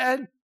Abraham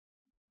said?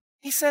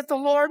 He said, the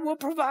Lord will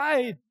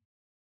provide.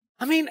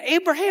 I mean,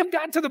 Abraham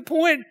got to the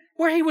point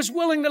where he was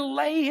willing to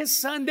lay his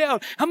son down.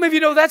 How many of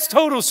you know that's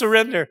total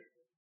surrender?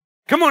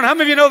 Come on, how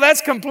many of you know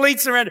that's complete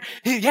surrender?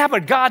 Yeah,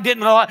 but God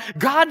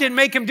didn't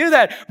make him do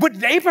that.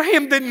 But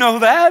Abraham didn't know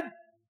that.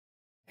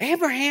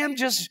 Abraham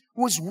just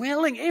was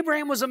willing.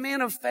 Abraham was a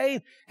man of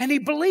faith, and he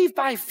believed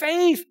by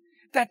faith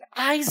that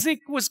Isaac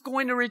was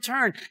going to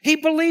return. He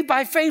believed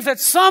by faith that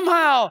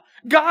somehow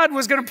God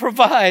was going to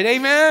provide.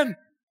 Amen.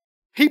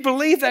 He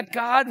believed that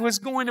God was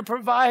going to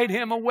provide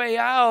him a way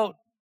out.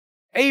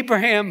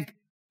 Abraham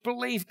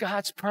believed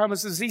God's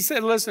promises. He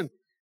said, listen,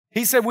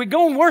 he said, we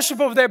go and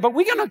worship over there, but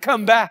we're going to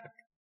come back.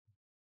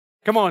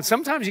 Come on.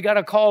 Sometimes you got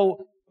to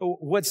call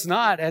what's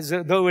not as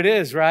though it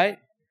is, right?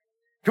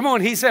 Come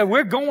on. He said,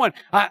 we're going,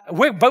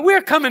 but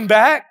we're coming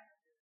back.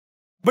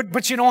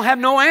 But you don't have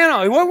no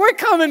animal. We're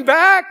coming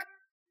back.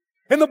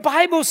 And the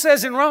Bible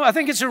says in Romans, I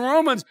think it's in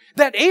Romans,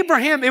 that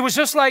Abraham, it was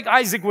just like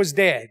Isaac was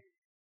dead.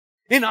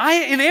 In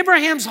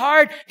Abraham's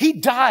heart, he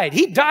died.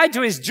 He died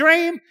to his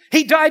dream.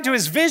 He died to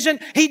his vision.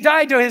 He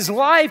died to his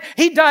life.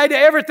 He died to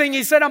everything.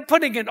 He said, I'm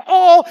putting it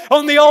all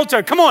on the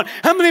altar. Come on.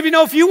 How many of you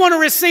know if you want to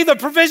receive the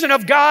provision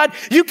of God,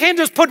 you can't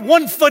just put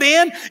 1 foot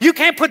in. You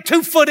can't put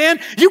 2 foot in.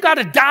 You got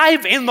to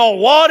dive in the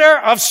water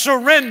of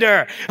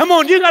surrender. Come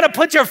on. You got to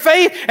put your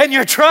faith and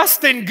your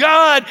trust in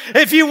God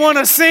if you want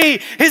to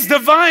see His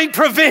divine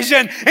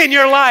provision in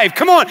your life.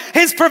 Come on.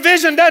 His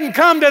provision doesn't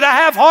come to the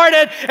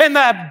half-hearted and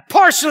the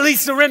partially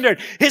surrendered.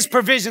 His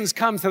provisions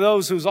come to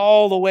those who's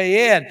all the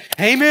way in.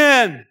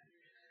 Amen.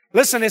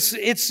 Listen,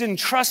 it's in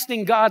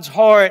trusting God's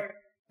heart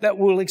that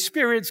we'll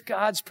experience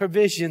God's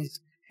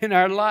provisions in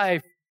our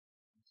life.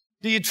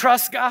 Do you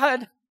trust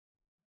God?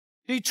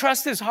 Do you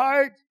trust His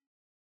heart?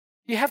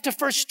 You have to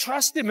first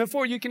trust Him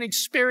before you can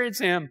experience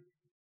Him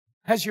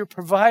as your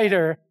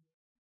provider.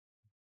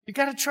 You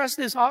got to trust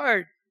His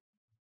heart.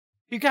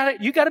 You got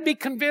to be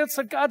convinced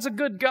that God's a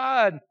good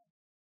God.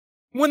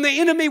 When the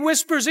enemy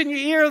whispers in your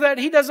ear that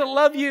he doesn't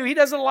love you, he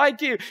doesn't like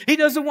you, he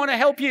doesn't want to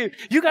help you,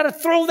 you got to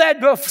throw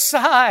that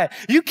aside.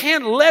 You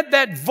can't let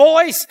that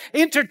voice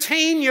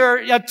entertain your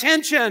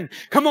attention.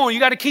 Come on, you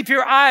got to keep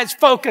your eyes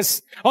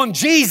focused on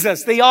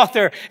Jesus, the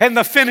author and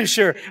the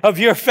finisher of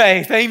your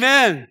faith.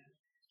 Amen.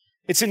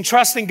 It's in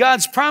trusting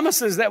God's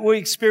promises that we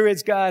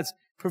experience God's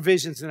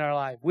provisions in our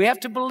life. We have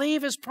to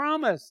believe His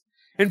promise.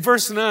 In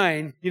verse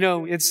 9,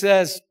 it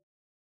says,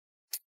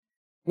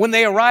 when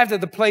they arrived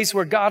at the place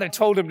where God had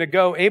told him to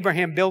go,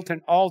 Abraham built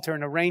an altar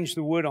and arranged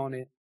the wood on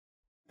it.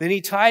 Then he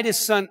tied his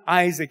son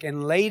Isaac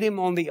and laid him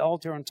on the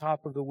altar on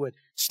top of the wood.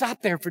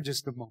 Stop there for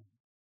just a moment.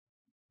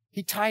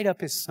 He tied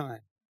up his son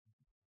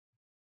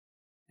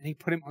and he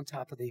put him on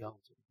top of the altar.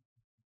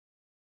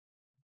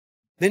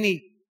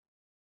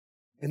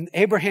 And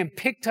Abraham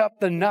picked up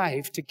the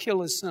knife to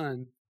kill his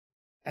son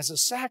as a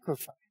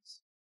sacrifice.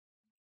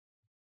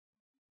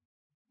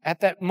 At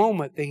that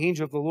moment, the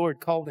angel of the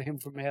Lord called to him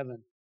from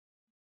heaven,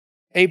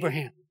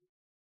 Abraham,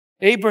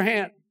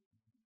 Abraham.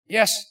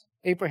 Yes,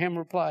 Abraham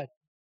replied,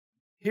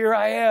 here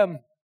I am.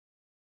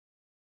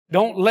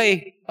 Don't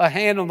lay a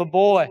hand on the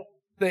boy,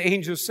 the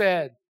angel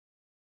said.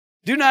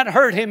 Do not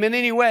hurt him in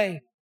any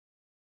way.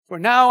 For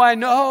now I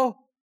know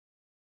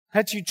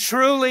that you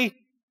truly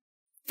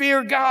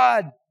fear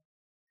God.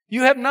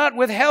 You have not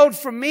withheld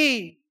from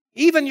me,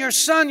 even your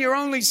son, your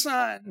only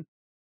son.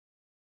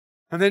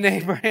 And then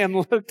Abraham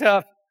looked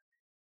up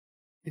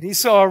and he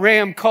saw a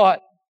ram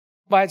caught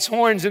by its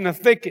horns in the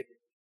thicket.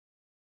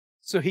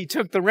 So he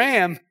took the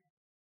ram.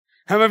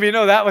 How many of you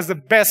know that was the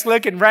best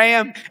looking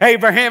ram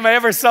Abraham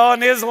ever saw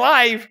in his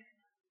life?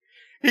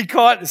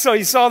 So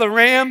he saw the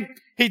ram.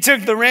 He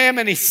took the ram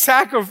and he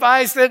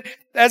sacrificed it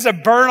as a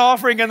burnt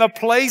offering in the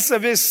place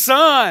of his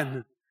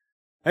son.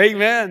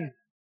 Amen.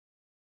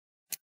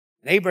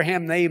 And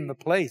Abraham named the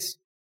place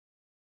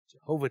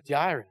Jehovah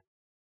Jireh.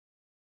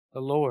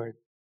 The Lord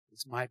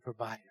is my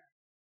provider.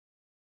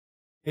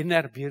 Isn't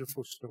that a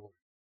beautiful story?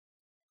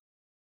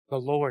 The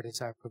Lord is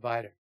our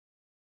provider.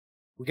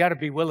 We got to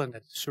be willing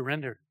to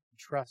surrender and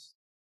trust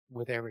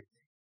with everything.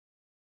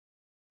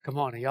 Come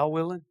on, are y'all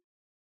willing?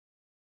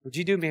 Would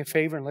you do me a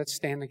favor and let's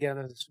stand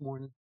together this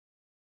morning?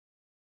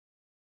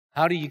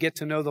 How do you get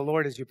to know the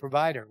Lord as your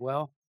provider?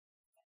 Well,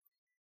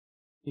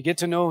 you get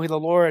to know the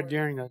Lord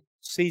during a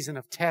season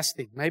of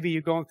testing. Maybe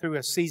you're going through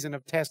a season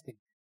of testing.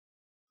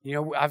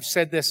 I've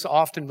said this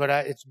often, but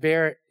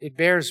it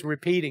bears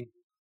repeating.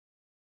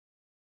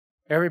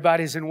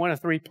 Everybody's in one of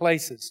three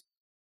places.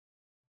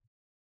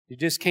 You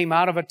just came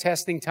out of a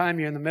testing time,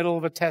 you're in the middle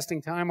of a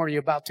testing time, or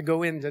you're about to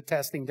go into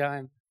testing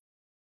time.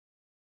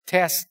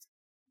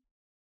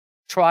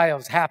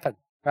 Trials happen,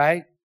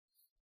 right?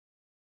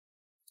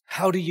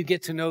 How do you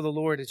get to know the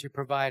Lord as your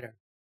provider?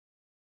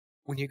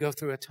 When you go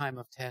through a time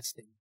of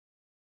testing.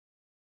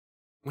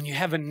 When you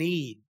have a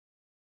need.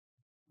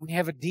 When you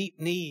have a deep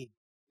need.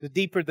 The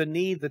deeper the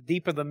need, the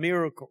deeper the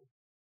miracle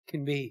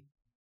can be.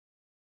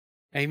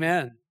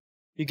 Amen.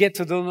 You get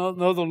to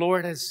know the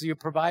Lord as your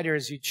provider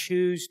as you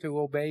choose to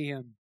obey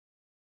Him.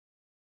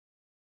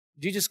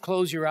 Would you just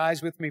close your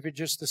eyes with me for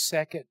just a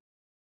second?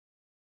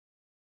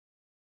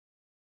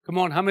 Come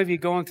on, how many of you are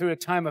going through a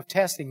time of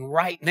testing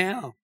right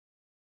now?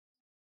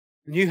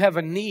 And you have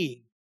a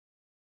need.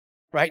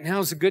 Right now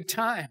is a good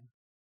time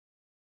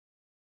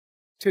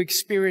to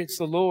experience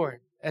the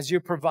Lord as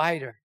your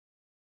provider.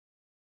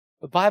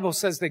 The Bible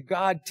says that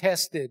God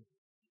tested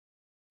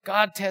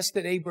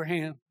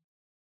Abraham.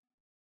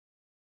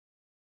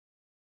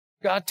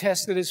 God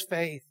tested his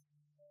faith.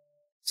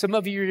 Some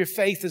of you, your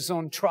faith is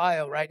on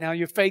trial right now.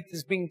 Your faith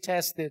is being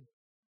tested.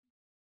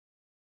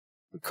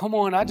 But come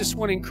on, I just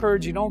want to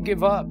encourage you. Don't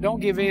give up. Don't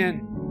give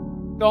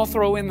in. Don't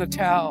throw in the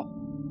towel.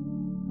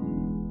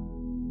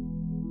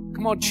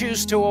 Come on,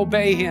 choose to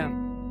obey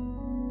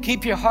Him.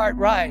 Keep your heart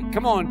right.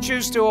 Come on,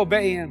 choose to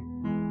obey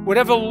Him.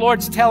 Whatever the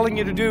Lord's telling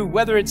you to do,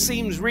 whether it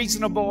seems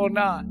reasonable or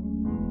not.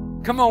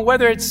 Come on,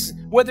 whether it's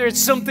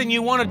something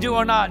you want to do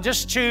or not,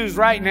 just choose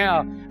right now.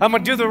 I'm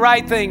going to do the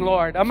right thing,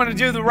 Lord. I'm going to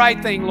do the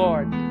right thing,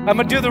 Lord. I'm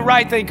going to do the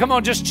right thing. Come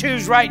on, just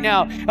choose right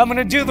now. I'm going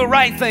to do the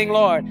right thing,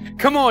 Lord.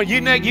 Come on,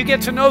 you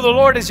get to know the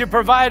Lord as your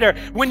provider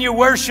when you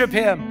worship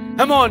Him.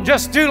 Come on,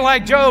 just do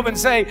like Job and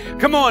say,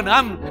 come on,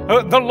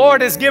 the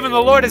Lord has given,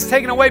 the Lord has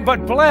taken away,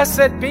 but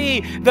blessed be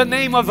the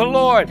name of the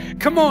Lord.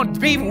 Come on,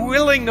 be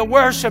willing to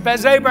worship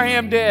as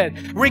Abraham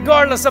did,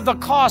 regardless of the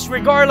cost,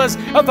 regardless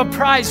of the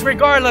price,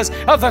 regardless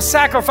of the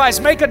sacrifice.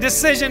 Make a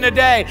decision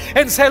today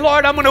and say,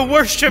 Lord, I'm going to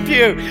worship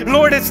you.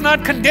 Lord, it's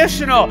not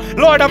conditional.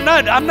 Lord, I'm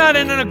not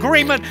in an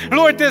agreement.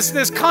 Lord,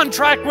 this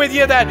contract with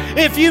you that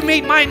if you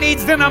meet my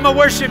needs, then I'm going to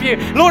worship you.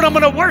 Lord, I'm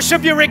going to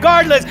worship you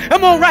regardless.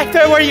 Come on, right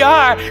there where you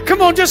are.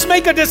 Come on, just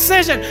make a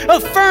decision, a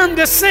firm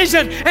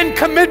decision and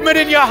commitment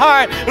in your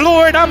heart.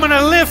 Lord, I'm going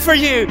to live for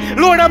you.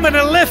 Lord, I'm going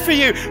to live for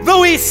you.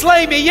 Though he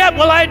slay me, yet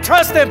will I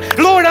trust him.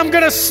 Lord, I'm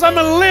going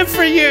to live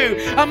for you.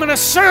 I'm going to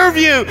serve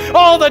you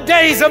all the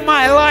days of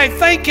my life.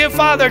 Thank you,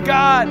 Father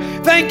God.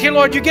 Thank you,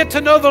 Lord. You get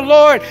to know the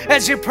Lord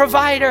as your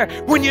provider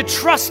when you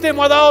trust him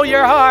with all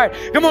your heart.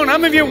 Come on, how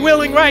many of you are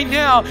willing right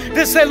now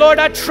to say, Lord,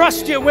 I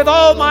trust you with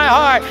all my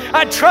heart.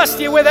 I trust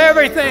you with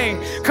everything.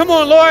 Come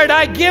on, Lord,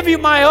 I give you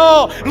my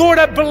all. Lord,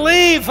 I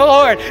believe,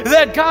 Lord,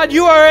 that God,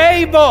 you are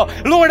able.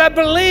 Lord, I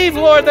believe,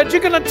 Lord, that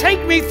you're going to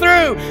take me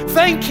through.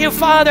 Thank you,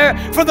 Father,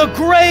 for the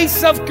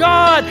grace of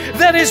God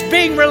that is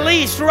being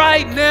released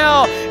right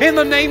now in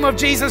the name of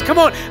Jesus. Come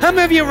on, how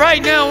many of you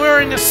right now,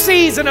 we're in a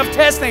season of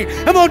testing.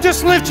 Come on,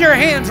 just lift your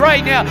hands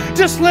right now.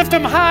 Just lift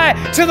them high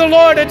to the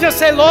Lord and just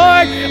say,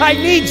 Lord, I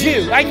need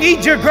you. I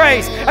need your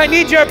grace. I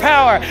need your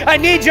power. I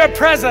need your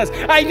presence.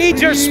 I need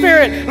your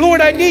spirit.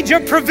 Lord, I need your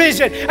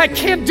provision. I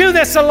can't do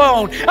this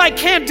alone. I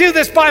can't do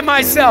this by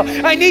myself.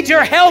 I need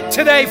your help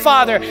today,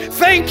 Father.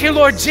 Thank you,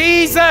 Lord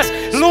Jesus.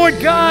 Lord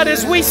God,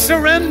 as we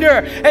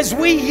surrender, as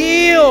we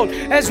yield,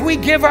 as we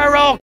give our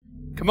all.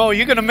 Come on,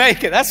 you're going to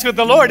make it. That's what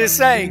the Lord is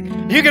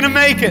saying. You're going to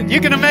make it.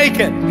 You're going to make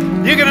it.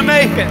 You're going to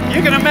make it.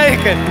 You're going to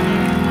make it.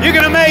 You're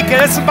going to make it.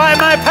 It's by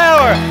my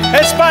power.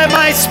 It's by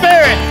my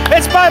spirit.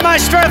 It's by my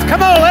strength.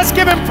 Come on, let's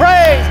give him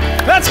praise.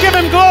 Let's give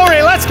him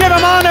glory. Let's give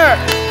him honor.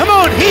 Come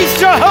on, he's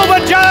Jehovah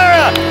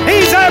Jireh.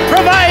 He's our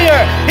provider.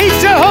 He's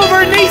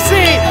Jehovah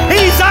Nissi.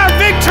 He's our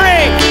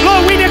victory.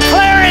 Lord, we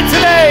declare it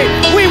today.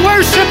 We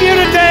worship you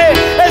today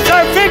as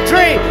our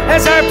victory,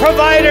 as our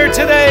provider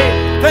today.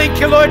 Thank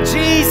you, Lord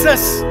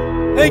Jesus.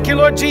 Thank you,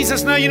 Lord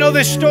Jesus. Now, you know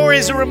this story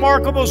is a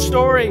remarkable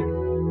story.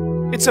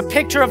 It's a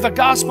picture of the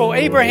gospel.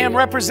 Abraham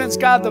represents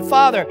God the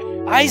Father.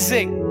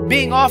 Isaac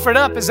being offered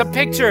up is a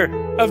picture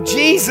of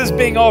Jesus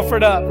being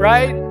offered up,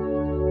 right?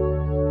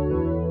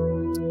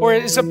 Or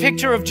it's a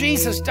picture of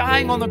Jesus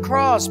dying on the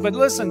cross. But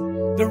listen,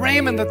 the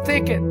ram in the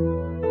thicket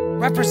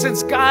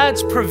represents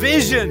God's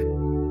provision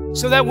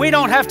so that we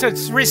don't have to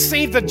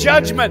receive the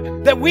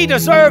judgment that we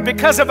deserve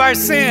because of our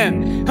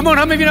sin. Come on,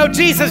 how many of you know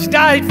Jesus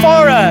died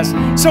for us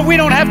so we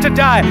don't have to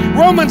die?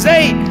 Romans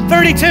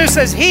 8:32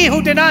 says, he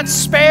who did not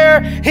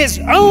spare his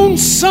own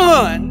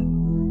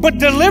son, but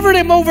delivered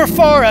him over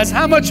for us,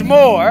 how much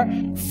more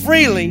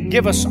freely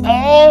give us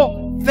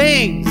all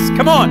things?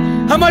 Come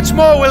on, how much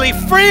more will he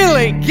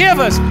freely give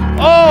us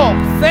all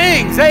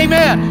things?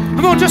 Amen.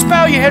 Come on, just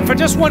bow your head for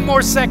just one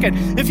more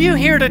second. If you're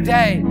here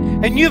today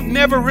and you've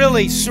never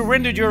really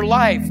surrendered your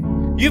life,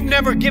 you've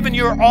never given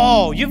your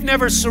all, you've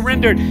never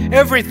surrendered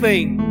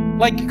everything,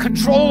 like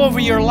control over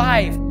your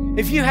life,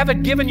 if you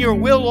haven't given your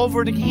will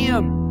over to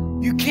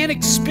him, you can't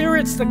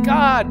experience the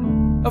God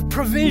of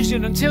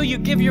provision until you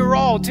give your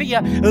all, until you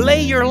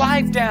lay your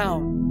life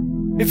down.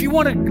 If you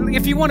want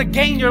to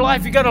gain your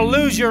life, you got to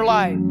lose your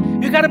life.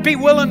 You got to be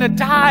willing to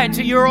die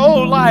to your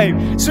old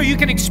life so you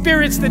can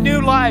experience the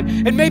new life.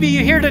 And maybe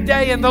you're here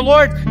today and the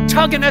Lord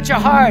tugging at your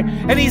heart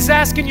and he's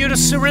asking you to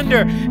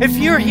surrender. If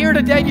you're here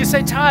today and you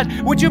say,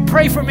 Todd, would you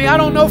pray for me? I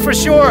don't know for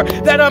sure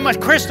that I'm a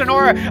Christian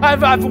or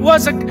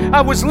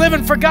I was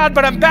living for God,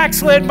 but I'm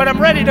backslidden, but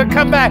I'm ready to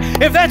come back.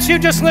 If that's you,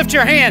 just lift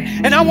your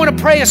hand and I want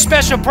to pray a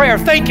special prayer.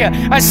 Thank you.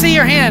 I see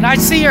your hand. I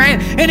see your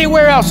hand.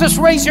 Anywhere else, just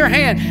raise your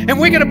hand and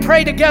we're going to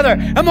pray together.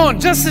 Come on,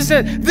 this is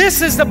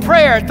the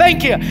prayer.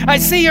 Thank you. I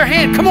see your hand.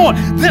 Come on,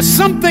 there's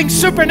something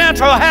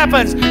supernatural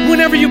happens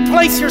whenever you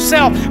place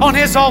yourself on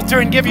his altar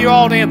and give your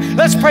all to him.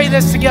 Let's pray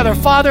this together.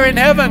 Father in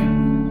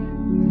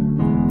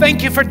heaven,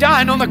 thank you for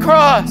dying on the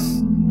cross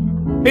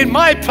in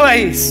my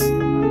place,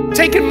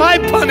 taking my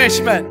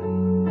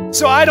punishment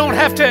so I don't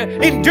have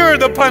to endure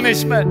the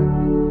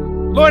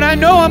punishment. Lord, I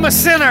know I'm a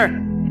sinner,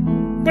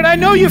 but I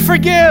know you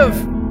forgive,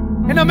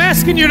 and I'm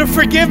asking you to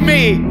forgive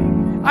me.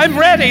 I'm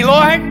ready,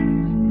 Lord.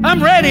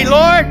 I'm ready,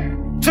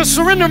 Lord, to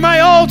surrender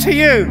my all to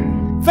you.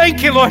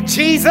 Thank you, Lord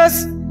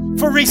Jesus,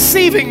 for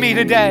receiving me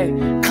today,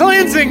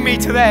 cleansing me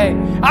today.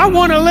 I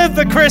want to live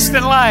the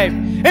Christian life.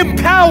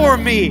 Empower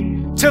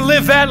me to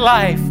live that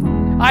life.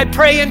 I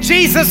pray in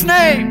Jesus'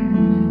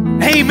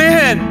 name.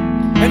 Amen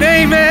and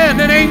amen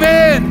and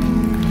amen.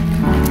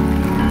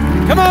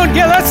 Come on,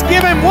 let's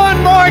give him one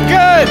more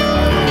good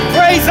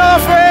praise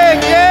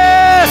offering.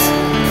 Yes,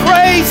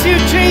 praise you,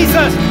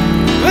 Jesus.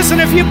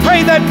 Listen, if you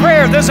pray that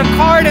prayer, there's a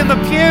card in the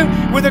pew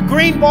with a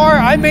green bar.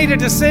 I made a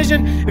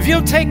decision. If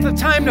you'll take the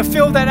time to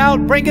fill that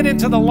out, bring it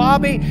into the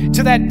lobby,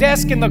 to that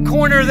desk in the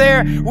corner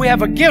there. We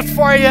have a gift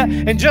for you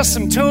and just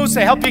some tools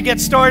to help you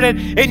get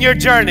started in your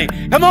journey.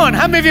 Come on,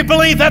 how many of you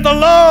believe that the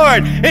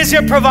Lord is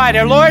your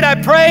provider? Lord, I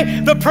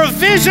pray the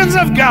provisions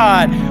of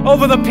God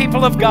over the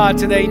people of God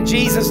today in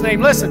Jesus'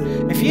 name.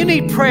 Listen, if you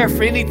need prayer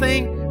for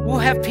anything, we'll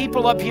have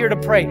people up here to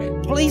pray.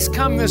 Please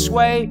come this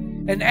way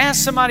and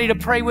ask somebody to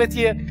pray with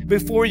you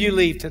before you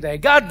leave today.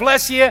 God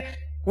bless you.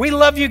 We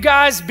love you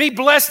guys. Be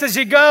blessed as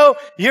you go.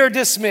 You're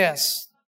dismissed.